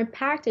targeted or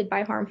impacted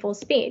by harmful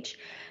speech.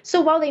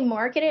 So while they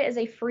market it as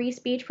a free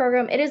speech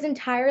program, it is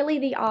entirely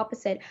the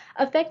opposite,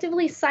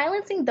 effectively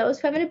silencing those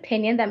who have an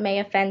opinion that may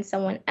offend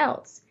someone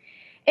else.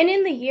 And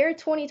in the year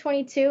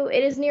 2022,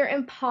 it is near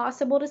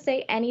impossible to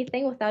say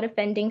anything without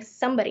offending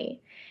somebody.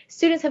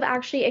 Students have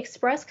actually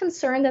expressed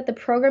concern that the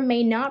program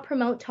may not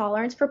promote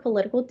tolerance for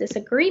political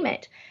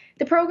disagreement.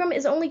 The program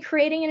is only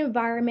creating an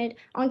environment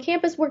on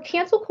campus where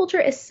cancel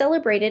culture is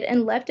celebrated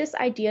and leftist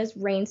ideas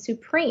reign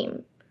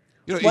supreme.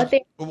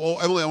 Well,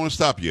 Emily, I want to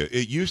stop you.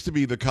 It used to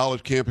be the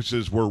college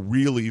campuses were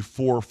really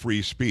for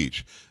free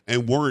speech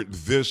and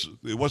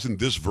it wasn't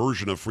this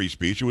version of free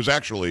speech. It was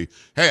actually,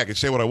 hey, I can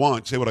say what I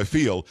want, say what I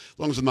feel, as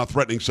long as I'm not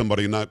threatening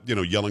somebody and not,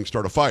 yelling,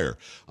 start a fire.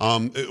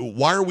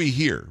 Why are we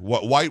here?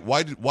 Why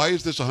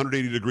is this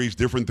 180 degrees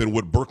different than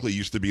what Berkeley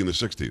used to be in the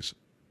 60s?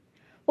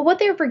 Well, what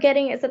they're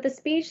forgetting is that the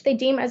speech they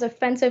deem as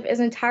offensive is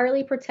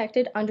entirely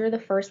protected under the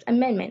First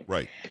Amendment.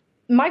 Right.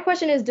 My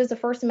question is, does the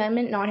First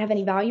Amendment not have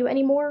any value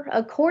anymore?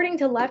 According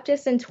to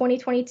leftists in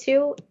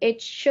 2022,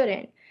 it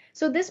shouldn't.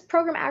 So this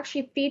program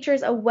actually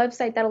features a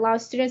website that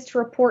allows students to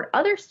report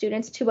other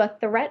students to a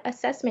threat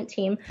assessment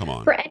team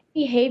for any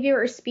behavior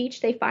or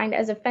speech they find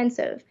as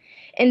offensive.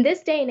 In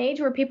this day and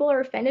age where people are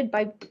offended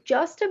by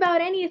just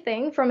about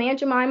anything from Aunt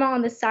Jemima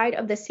on the side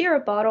of the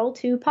syrup bottle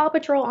to Paw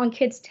Patrol on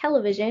kids'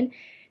 television,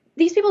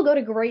 these people go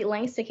to great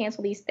lengths to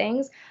cancel these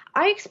things.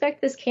 I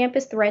expect this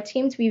campus threat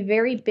team to be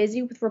very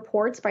busy with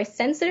reports by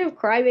sensitive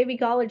crybaby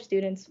college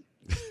students.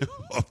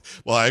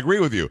 Well, I agree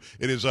with you.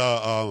 It is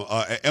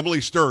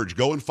Emily Sturge.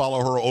 Go and follow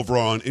her over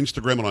on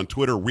Instagram and on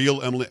Twitter.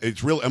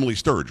 It's Real Emily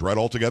Sturge, right?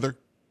 All together?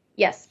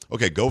 Yes.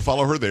 Okay, go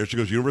follow her there. She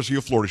goes to University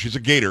of Florida. She's a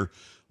Gator,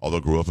 although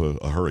grew up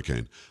a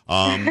hurricane.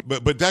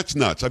 But that's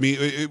nuts. I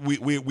mean,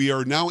 we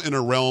are now in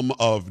a realm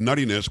of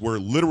nuttiness where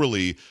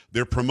literally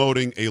they're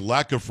promoting a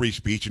lack of free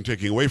speech and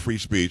taking away free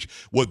speech.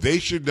 What they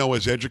should know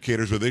as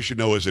educators, what they should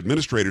know as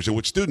administrators, and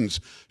what students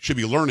should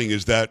be learning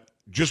is that,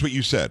 just what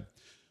you said,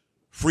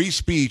 free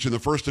speech in the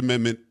First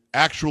Amendment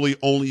actually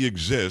only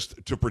exists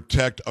to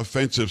protect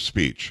offensive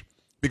speech.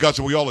 Because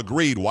if we all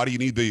agreed, why do you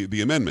need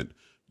the amendment?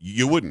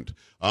 You wouldn't.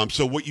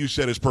 So what you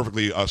said is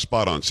perfectly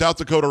spot on. South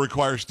Dakota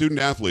requires student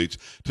athletes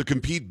to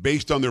compete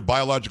based on their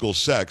biological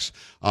sex.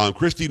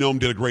 Kristi Noem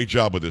did a great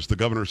job with this, the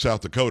governor of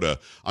South Dakota.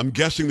 I'm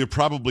guessing there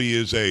probably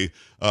is a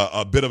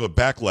bit of a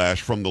backlash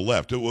from the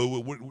left.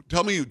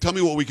 Tell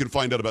me what we can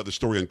find out about the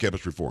story on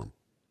campus reform.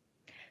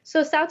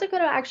 So South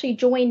Dakota actually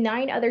joined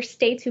 9 other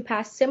states who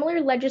passed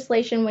similar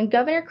legislation when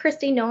Governor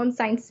Kristi Noem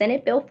signed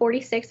Senate Bill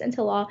 46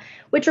 into law,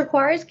 which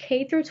requires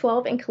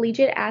K-12 and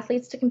collegiate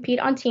athletes to compete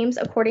on teams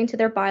according to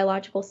their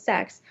biological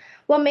sex.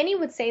 While many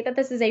would say that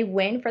this is a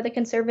win for the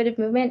conservative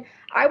movement,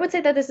 I would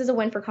say that this is a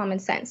win for common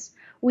sense.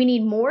 We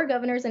need more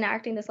governors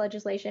enacting this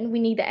legislation.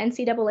 We need the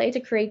NCAA to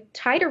create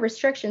tighter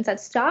restrictions that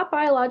stop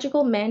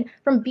biological men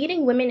from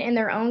beating women in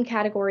their own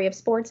category of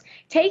sports,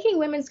 taking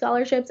women's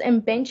scholarships,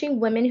 and benching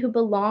women who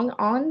belong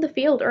on the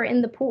field or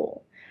in the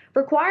pool.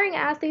 Requiring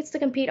athletes to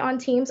compete on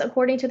teams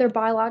according to their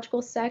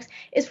biological sex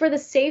is for the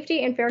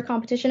safety and fair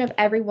competition of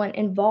everyone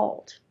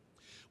involved.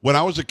 When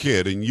I was a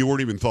kid, and you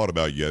weren't even thought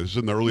about yet, this is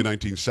in the early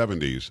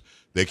 1970s,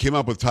 they came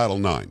up with Title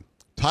IX.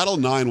 Title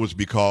IX was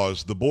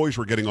because the boys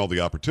were getting all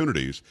the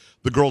opportunities.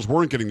 The girls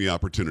weren't getting the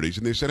opportunities.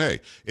 And they said, hey,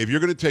 if you're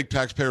going to take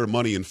taxpayer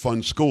money and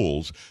fund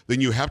schools,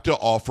 then you have to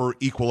offer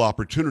equal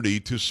opportunity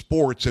to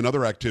sports and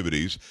other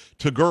activities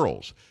to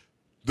girls.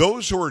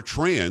 Those who are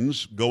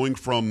trans, going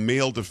from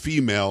male to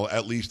female,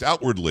 at least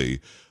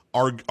outwardly,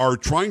 are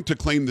trying to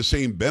claim the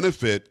same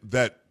benefit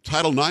that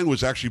Title IX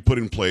was actually put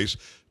in place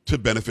to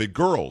benefit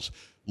girls.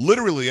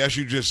 Literally, as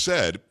you just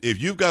said,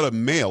 if you've got a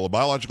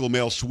biological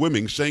male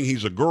swimming, saying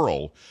he's a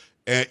girl,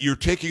 you're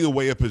taking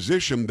away a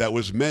position that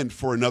was meant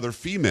for another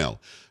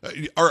female.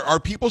 Are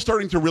people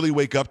starting to really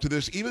wake up to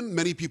this? Even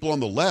many people on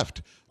the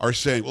left are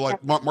saying, well,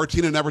 like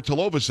Martina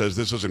Navratilova says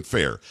this isn't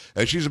fair,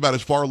 and she's about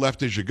as far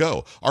left as you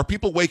go. Are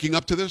people waking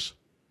up to this?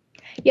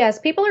 Yes,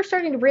 people are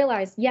starting to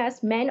realize,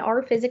 yes, men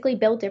are physically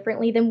built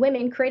differently than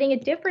women, creating a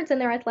difference in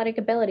their athletic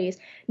abilities.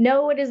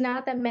 No, it is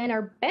not that men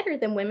are better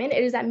than women.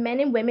 It is that men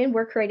and women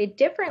were created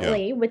Yeah.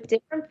 differently with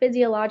different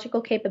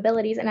physiological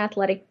capabilities and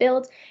athletic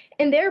builds,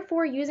 and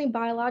therefore using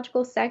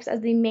biological sex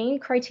as the main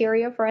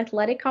criteria for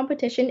athletic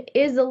competition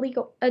is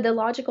the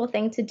logical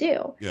thing to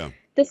do. Yeah.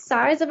 The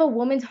size of a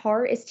woman's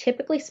heart is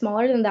typically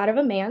smaller than that of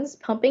a man's,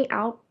 pumping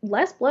out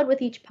less blood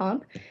with each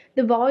pump.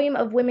 The volume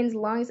of women's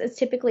lungs is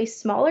typically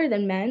smaller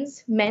than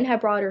men's. Men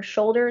have broader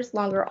shoulders,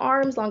 longer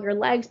arms, longer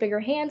legs,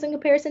 bigger hands in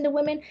comparison to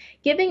women,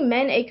 giving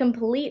men a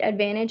complete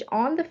advantage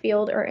on the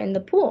field or in the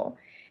pool.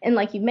 And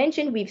like you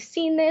mentioned, we've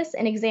seen this.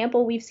 An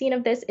example we've seen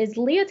of this is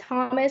Leah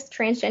Thomas,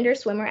 transgender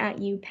swimmer at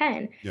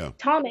UPenn. Yeah.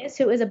 Thomas,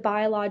 who is a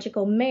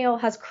biological male,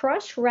 has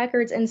crushed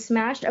records and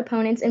smashed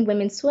opponents in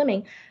women's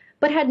swimming,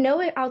 but had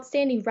no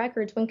outstanding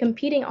records when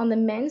competing on the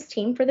men's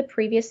team for the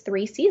previous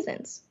 3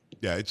 seasons.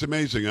 Yeah, it's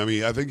amazing. I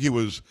mean, I think he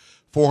was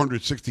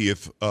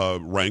 460th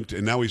ranked,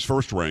 and now he's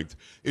first ranked.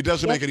 It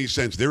doesn't make any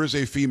sense. There is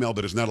a female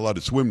that is not allowed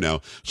to swim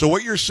now. So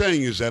what you're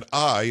saying is that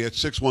I, at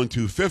 6'1",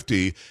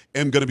 250,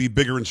 am going to be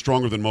bigger and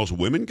stronger than most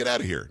women? Get out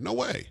of here. No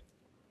way.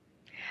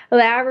 Well,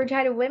 the average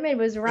height of women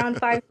was around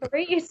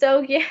 5'3",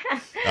 so yeah.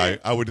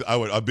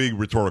 I'd be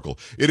rhetorical.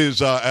 It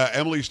is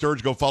Emily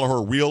Sturge. Go follow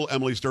her, Real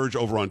Emily Sturge,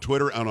 over on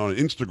Twitter and on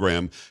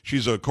Instagram.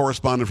 She's a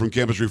correspondent from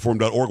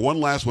campusreform.org. One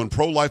last one.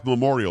 Pro-life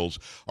memorials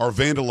are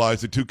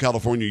vandalized at 2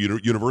 California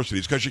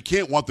universities because you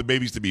can't want the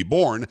babies to be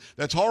born.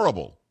 That's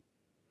horrible.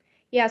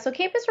 Yeah, so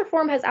Campus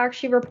Reform has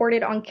actually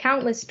reported on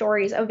countless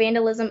stories of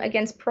vandalism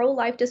against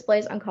pro-life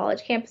displays on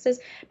college campuses,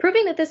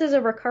 proving that this is a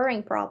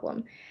recurring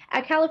problem.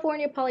 At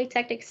California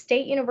Polytechnic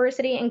State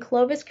University and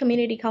Clovis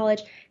Community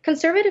College,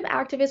 conservative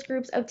activist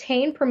groups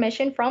obtained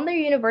permission from their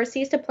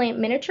universities to plant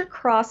miniature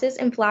crosses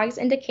and flags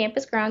into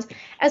campus grounds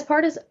as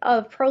part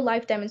of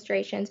pro-life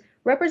demonstrations,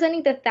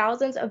 representing the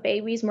thousands of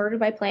babies murdered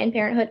by Planned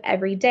Parenthood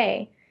every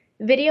day.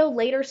 Video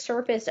later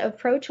surfaced of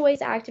pro-choice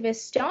activists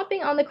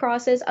stomping on the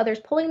crosses, others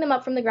pulling them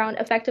up from the ground,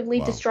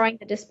 effectively destroying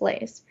the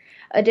displays.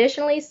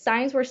 Additionally,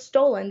 signs were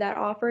stolen that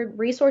offered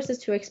resources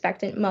to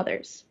expectant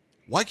mothers.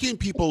 Why can't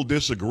people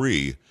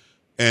disagree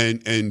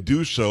and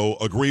do so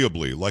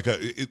agreeably? Like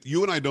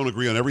you and I don't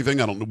agree on everything.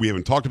 We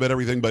haven't talked about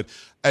everything, but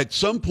at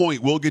some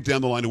point we'll get down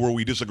the line to where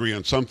we disagree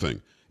on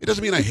something. It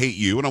doesn't mean I hate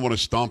you and I want to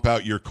stomp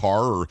out your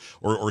car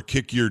or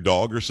kick your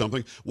dog or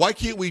something. Why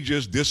can't we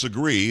just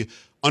disagree,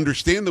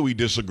 understand that we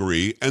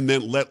disagree, and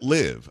then let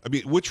live? I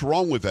mean, what's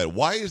wrong with that?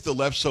 Why is the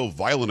left so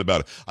violent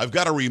about it? I've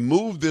got to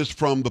remove this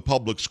from the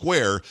public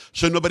square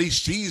so nobody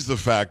sees the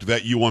fact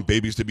that you want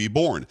babies to be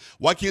born.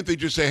 Why can't they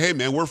just say, hey,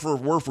 man, we're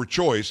for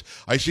choice.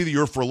 I see that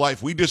you're for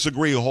life. We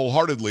disagree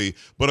wholeheartedly,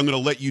 but I'm going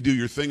to let you do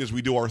your thing as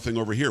we do our thing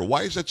over here.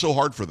 Why is that so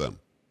hard for them?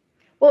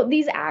 Well,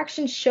 these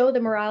actions show the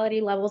morality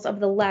levels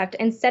of the left.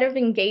 Instead of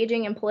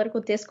engaging in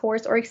political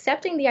discourse or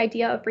accepting the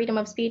idea of freedom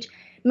of speech,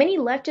 many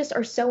leftists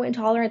are so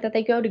intolerant that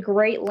they go to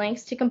great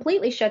lengths to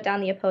completely shut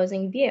down the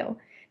opposing view.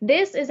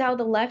 This is how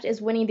the left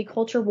is winning the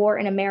culture war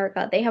in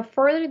America. They have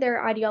furthered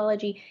their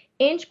ideology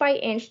inch by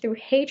inch through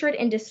hatred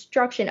and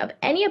destruction of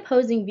any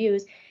opposing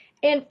views.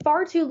 And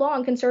far too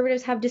long,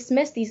 conservatives have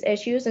dismissed these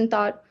issues and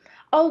thought,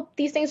 oh,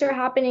 these things are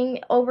happening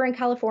over in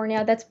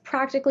California. That's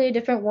practically a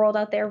different world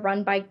out there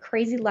run by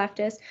crazy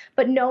leftists.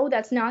 But no,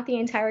 that's not the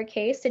entire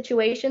case.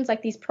 Situations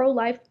like these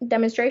pro-life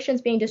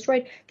demonstrations being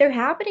destroyed, they're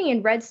happening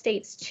in red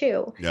states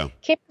too. Yeah.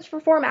 Campus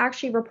Reform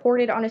actually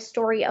reported on a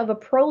story of a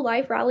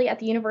pro-life rally at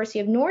the University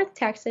of North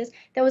Texas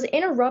that was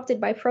interrupted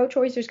by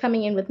pro-choicers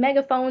coming in with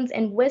megaphones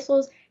and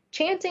whistles,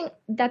 chanting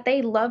that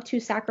they love to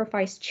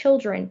sacrifice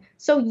children.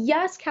 So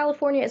yes,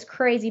 California is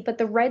crazy, but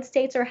the red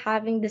states are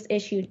having this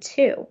issue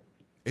too.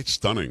 It's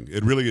stunning.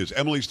 It really is.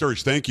 Emily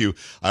Sturge, thank you.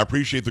 I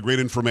appreciate the great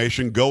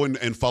information. Go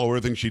and follow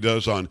everything she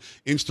does on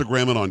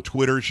Instagram and on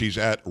Twitter. She's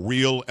at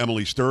Real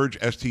Emily Sturge,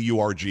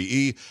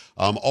 Sturge.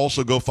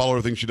 Also, go follow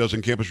everything she does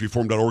on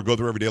campusreform.org. Go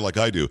there every day like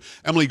I do.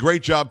 Emily,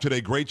 great job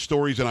today. Great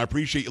stories, and I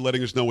appreciate you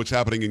letting us know what's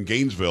happening in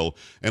Gainesville.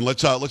 And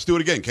let's do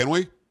it again, can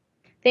we?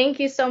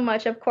 Thank you so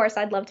much. Of course,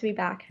 I'd love to be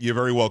back. You're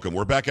very welcome.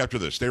 We're back after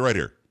this. Stay right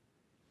here.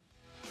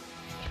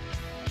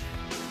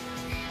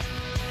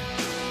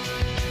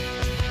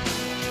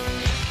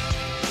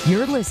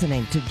 You're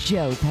listening to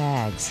Joe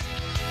Pags.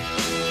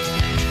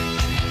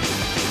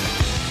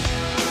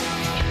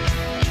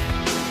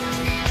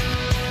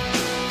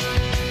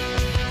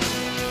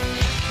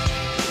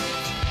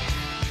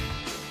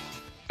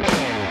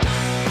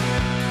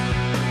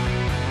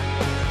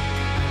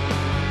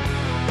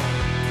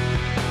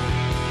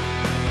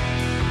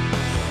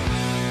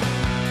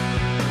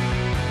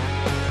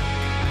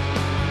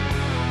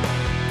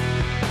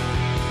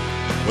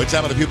 What's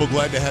happening, people?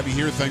 Glad to have you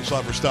here. Thanks a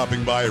lot for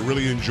stopping by. I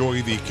really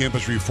enjoy the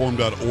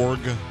campusreform.org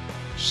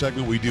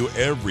segment we do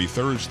every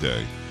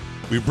Thursday.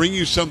 We bring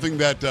you something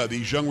that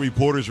these young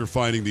reporters are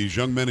finding. These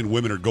young men and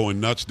women are going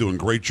nuts, doing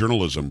great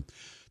journalism.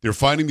 They're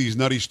finding these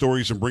nutty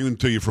stories and bringing them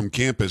to you from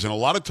campus. And a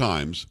lot of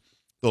times,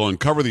 They'll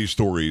uncover these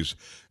stories,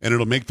 and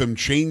it'll make them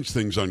change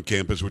things on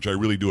campus, which I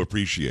really do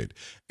appreciate.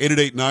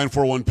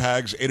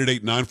 888-941-PAGS,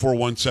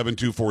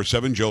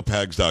 888-941-7247,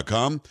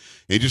 joepags.com.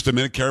 In just a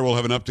minute, Carrie will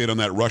have an update on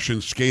that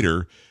Russian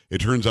skater. It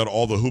turns out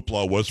all the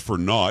hoopla was for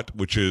naught,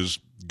 which is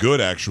good,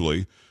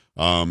 actually.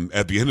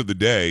 At the end of the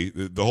day,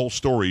 the whole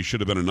story should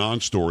have been a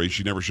non-story.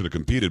 She never should have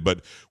competed,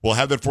 but we'll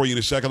have that for you in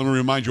a second. Let me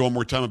remind you one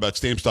more time about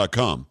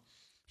Stamps.com.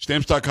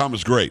 Stamps.com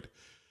is great.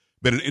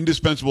 Been an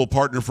indispensable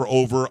partner for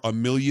over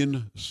 1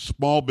 million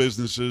small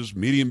businesses,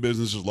 medium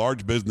businesses,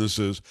 large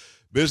businesses.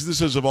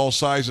 Businesses of all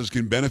sizes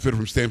can benefit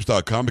from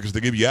Stamps.com because they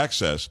give you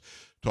access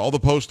to all the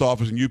post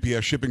office and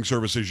UPS shipping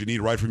services you need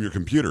right from your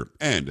computer.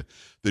 And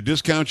the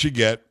discounts you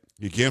get,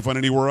 you can't find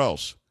anywhere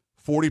else.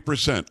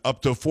 40%,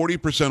 up to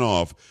 40%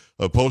 off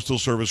of postal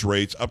service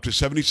rates, up to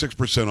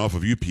 76% off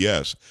of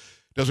UPS.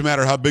 Doesn't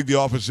matter how big the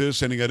office is,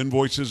 sending out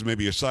invoices,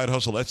 maybe a side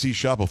hustle, Etsy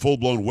shop, a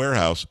full-blown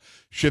warehouse,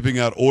 shipping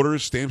out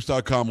orders.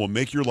 Stamps.com will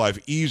make your life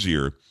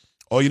easier.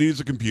 All you need is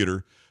a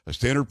computer, a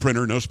standard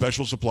printer, no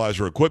special supplies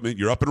or equipment.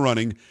 You're up and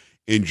running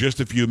in just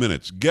a few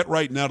minutes. Get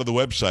right now to the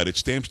website at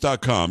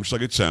Stamps.com, just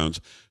like it sounds,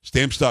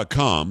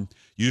 Stamps.com.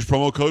 Use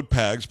promo code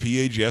PAGS,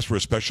 P-A-G-S, for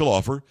a special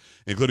offer,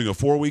 including a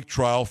 4-week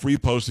trial, free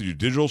postage, your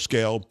digital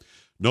scale,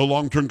 no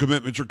long-term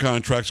commitments or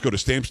contracts. Go to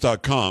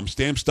Stamps.com,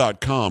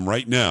 Stamps.com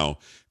right now.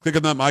 Click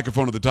on that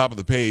microphone at the top of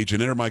the page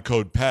and enter my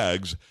code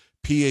PAGS,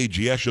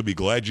 P-A-G-S. You'll be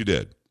glad you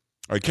did.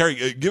 All right,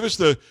 Carrie, give us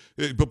put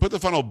the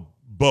final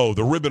bow,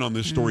 the ribbon on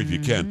this story if you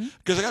can.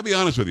 Because I got to be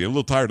honest with you, I'm a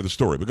little tired of the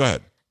story, but go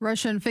ahead.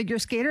 Russian figure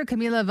skater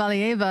Kamila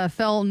Valieva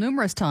fell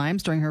numerous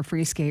times during her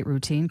free skate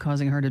routine,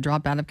 causing her to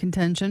drop out of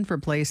contention for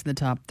place in the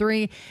top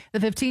 3. The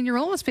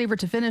 15-year-old was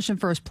favored to finish in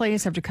first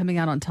place after coming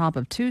out on top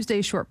of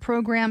Tuesday's short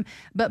program,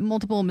 but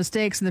multiple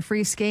mistakes in the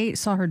free skate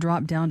saw her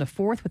drop down to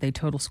 4th with a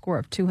total score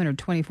of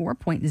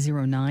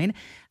 224.09.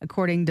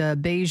 According to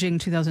Beijing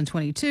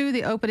 2022,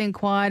 the opening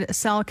quad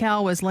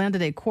Salchow was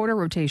landed a quarter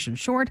rotation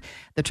short.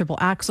 The triple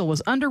axel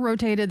was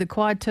under-rotated. The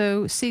quad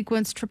toe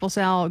sequence triple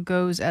sal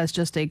goes as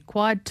just a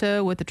quad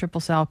toe with the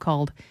triple sal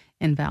called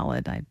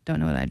invalid. I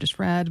don't know what I just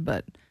read,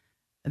 but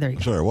there you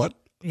go. Sorry, what?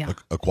 Yeah.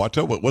 A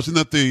quato? Wasn't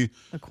that the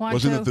quad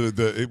wasn't that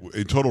the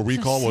in Total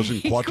Recall?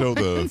 Wasn't Quato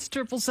the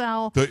triple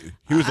sal?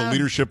 He was the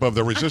leadership of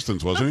the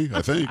resistance, wasn't he?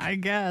 I think. I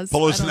guess.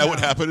 Paul, isn't that what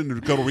happened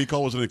in Total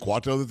Recall? Wasn't it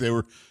Quato that they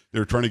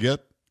were trying to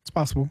get? It's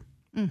possible.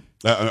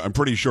 I'm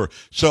pretty sure.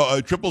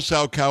 So triple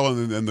sal cow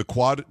and the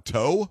quad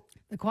toe.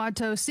 The quad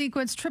toe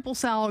sequence triple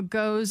sal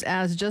goes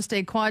as just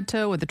a quad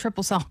toe with the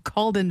triple sal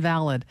called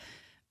invalid.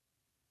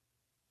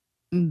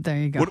 There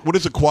you go. What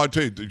is a quad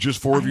toe?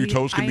 Just 4 of your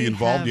toes can be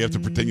involved? You have to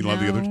pretend you don't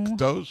have the other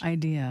toes?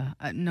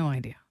 No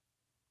idea.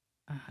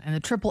 And the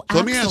triple so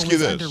axle let me ask you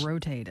was this.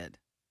 under-rotated.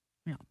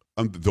 Yeah.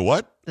 The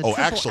what? The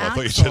axle. I thought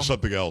you axle. said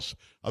something else.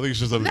 I think you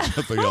said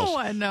something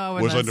else. No, I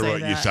would was not under. say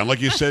that. You sound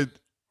like you said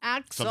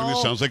axle. something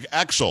that sounds like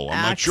axle.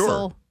 I'm not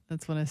sure.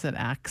 That's what I said,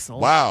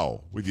 axle.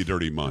 Wow, with your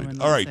dirty mind.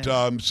 All right,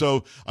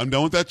 so I'm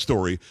done with that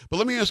story. But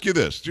let me ask you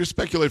this. Just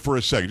speculate for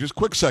a second. Just a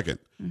quick second.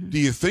 Do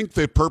you think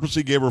they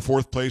purposely gave her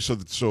 4th place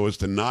so as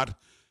to not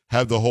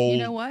have the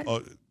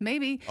whole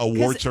maybe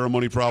award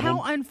ceremony problem?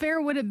 How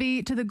unfair would it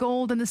be to the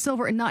gold and the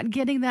silver and not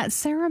getting that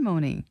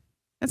ceremony?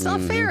 It's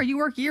not fair. You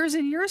work years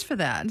and years for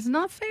that. It's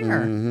not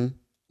fair.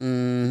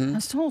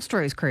 This whole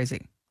story is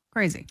crazy.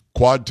 Crazy.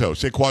 Quad toe.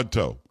 Say quad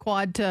toe.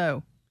 Quad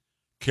toe.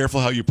 Careful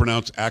how you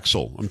pronounce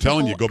axle. I'm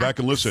telling you, go back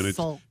and listen. It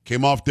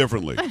came off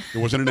differently.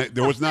 There was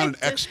not an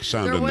X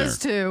sound in there. There was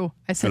two.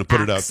 I said I'm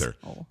going to put it out there.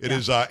 It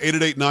is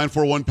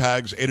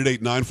 888-941-PAGS,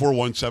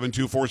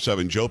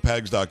 888-941-7247,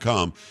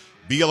 joepags.com.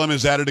 BLM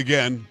is at it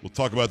again. We'll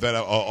talk about that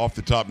off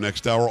the top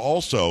next hour.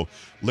 Also,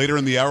 later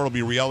in the hour will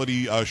be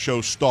reality show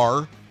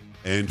star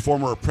and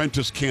former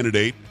apprentice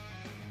candidate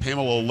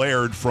Pamela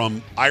Laird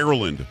from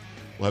Ireland.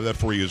 We'll have that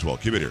for you as well.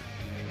 Keep it here.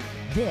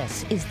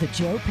 This is the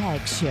Joe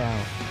Pags Show.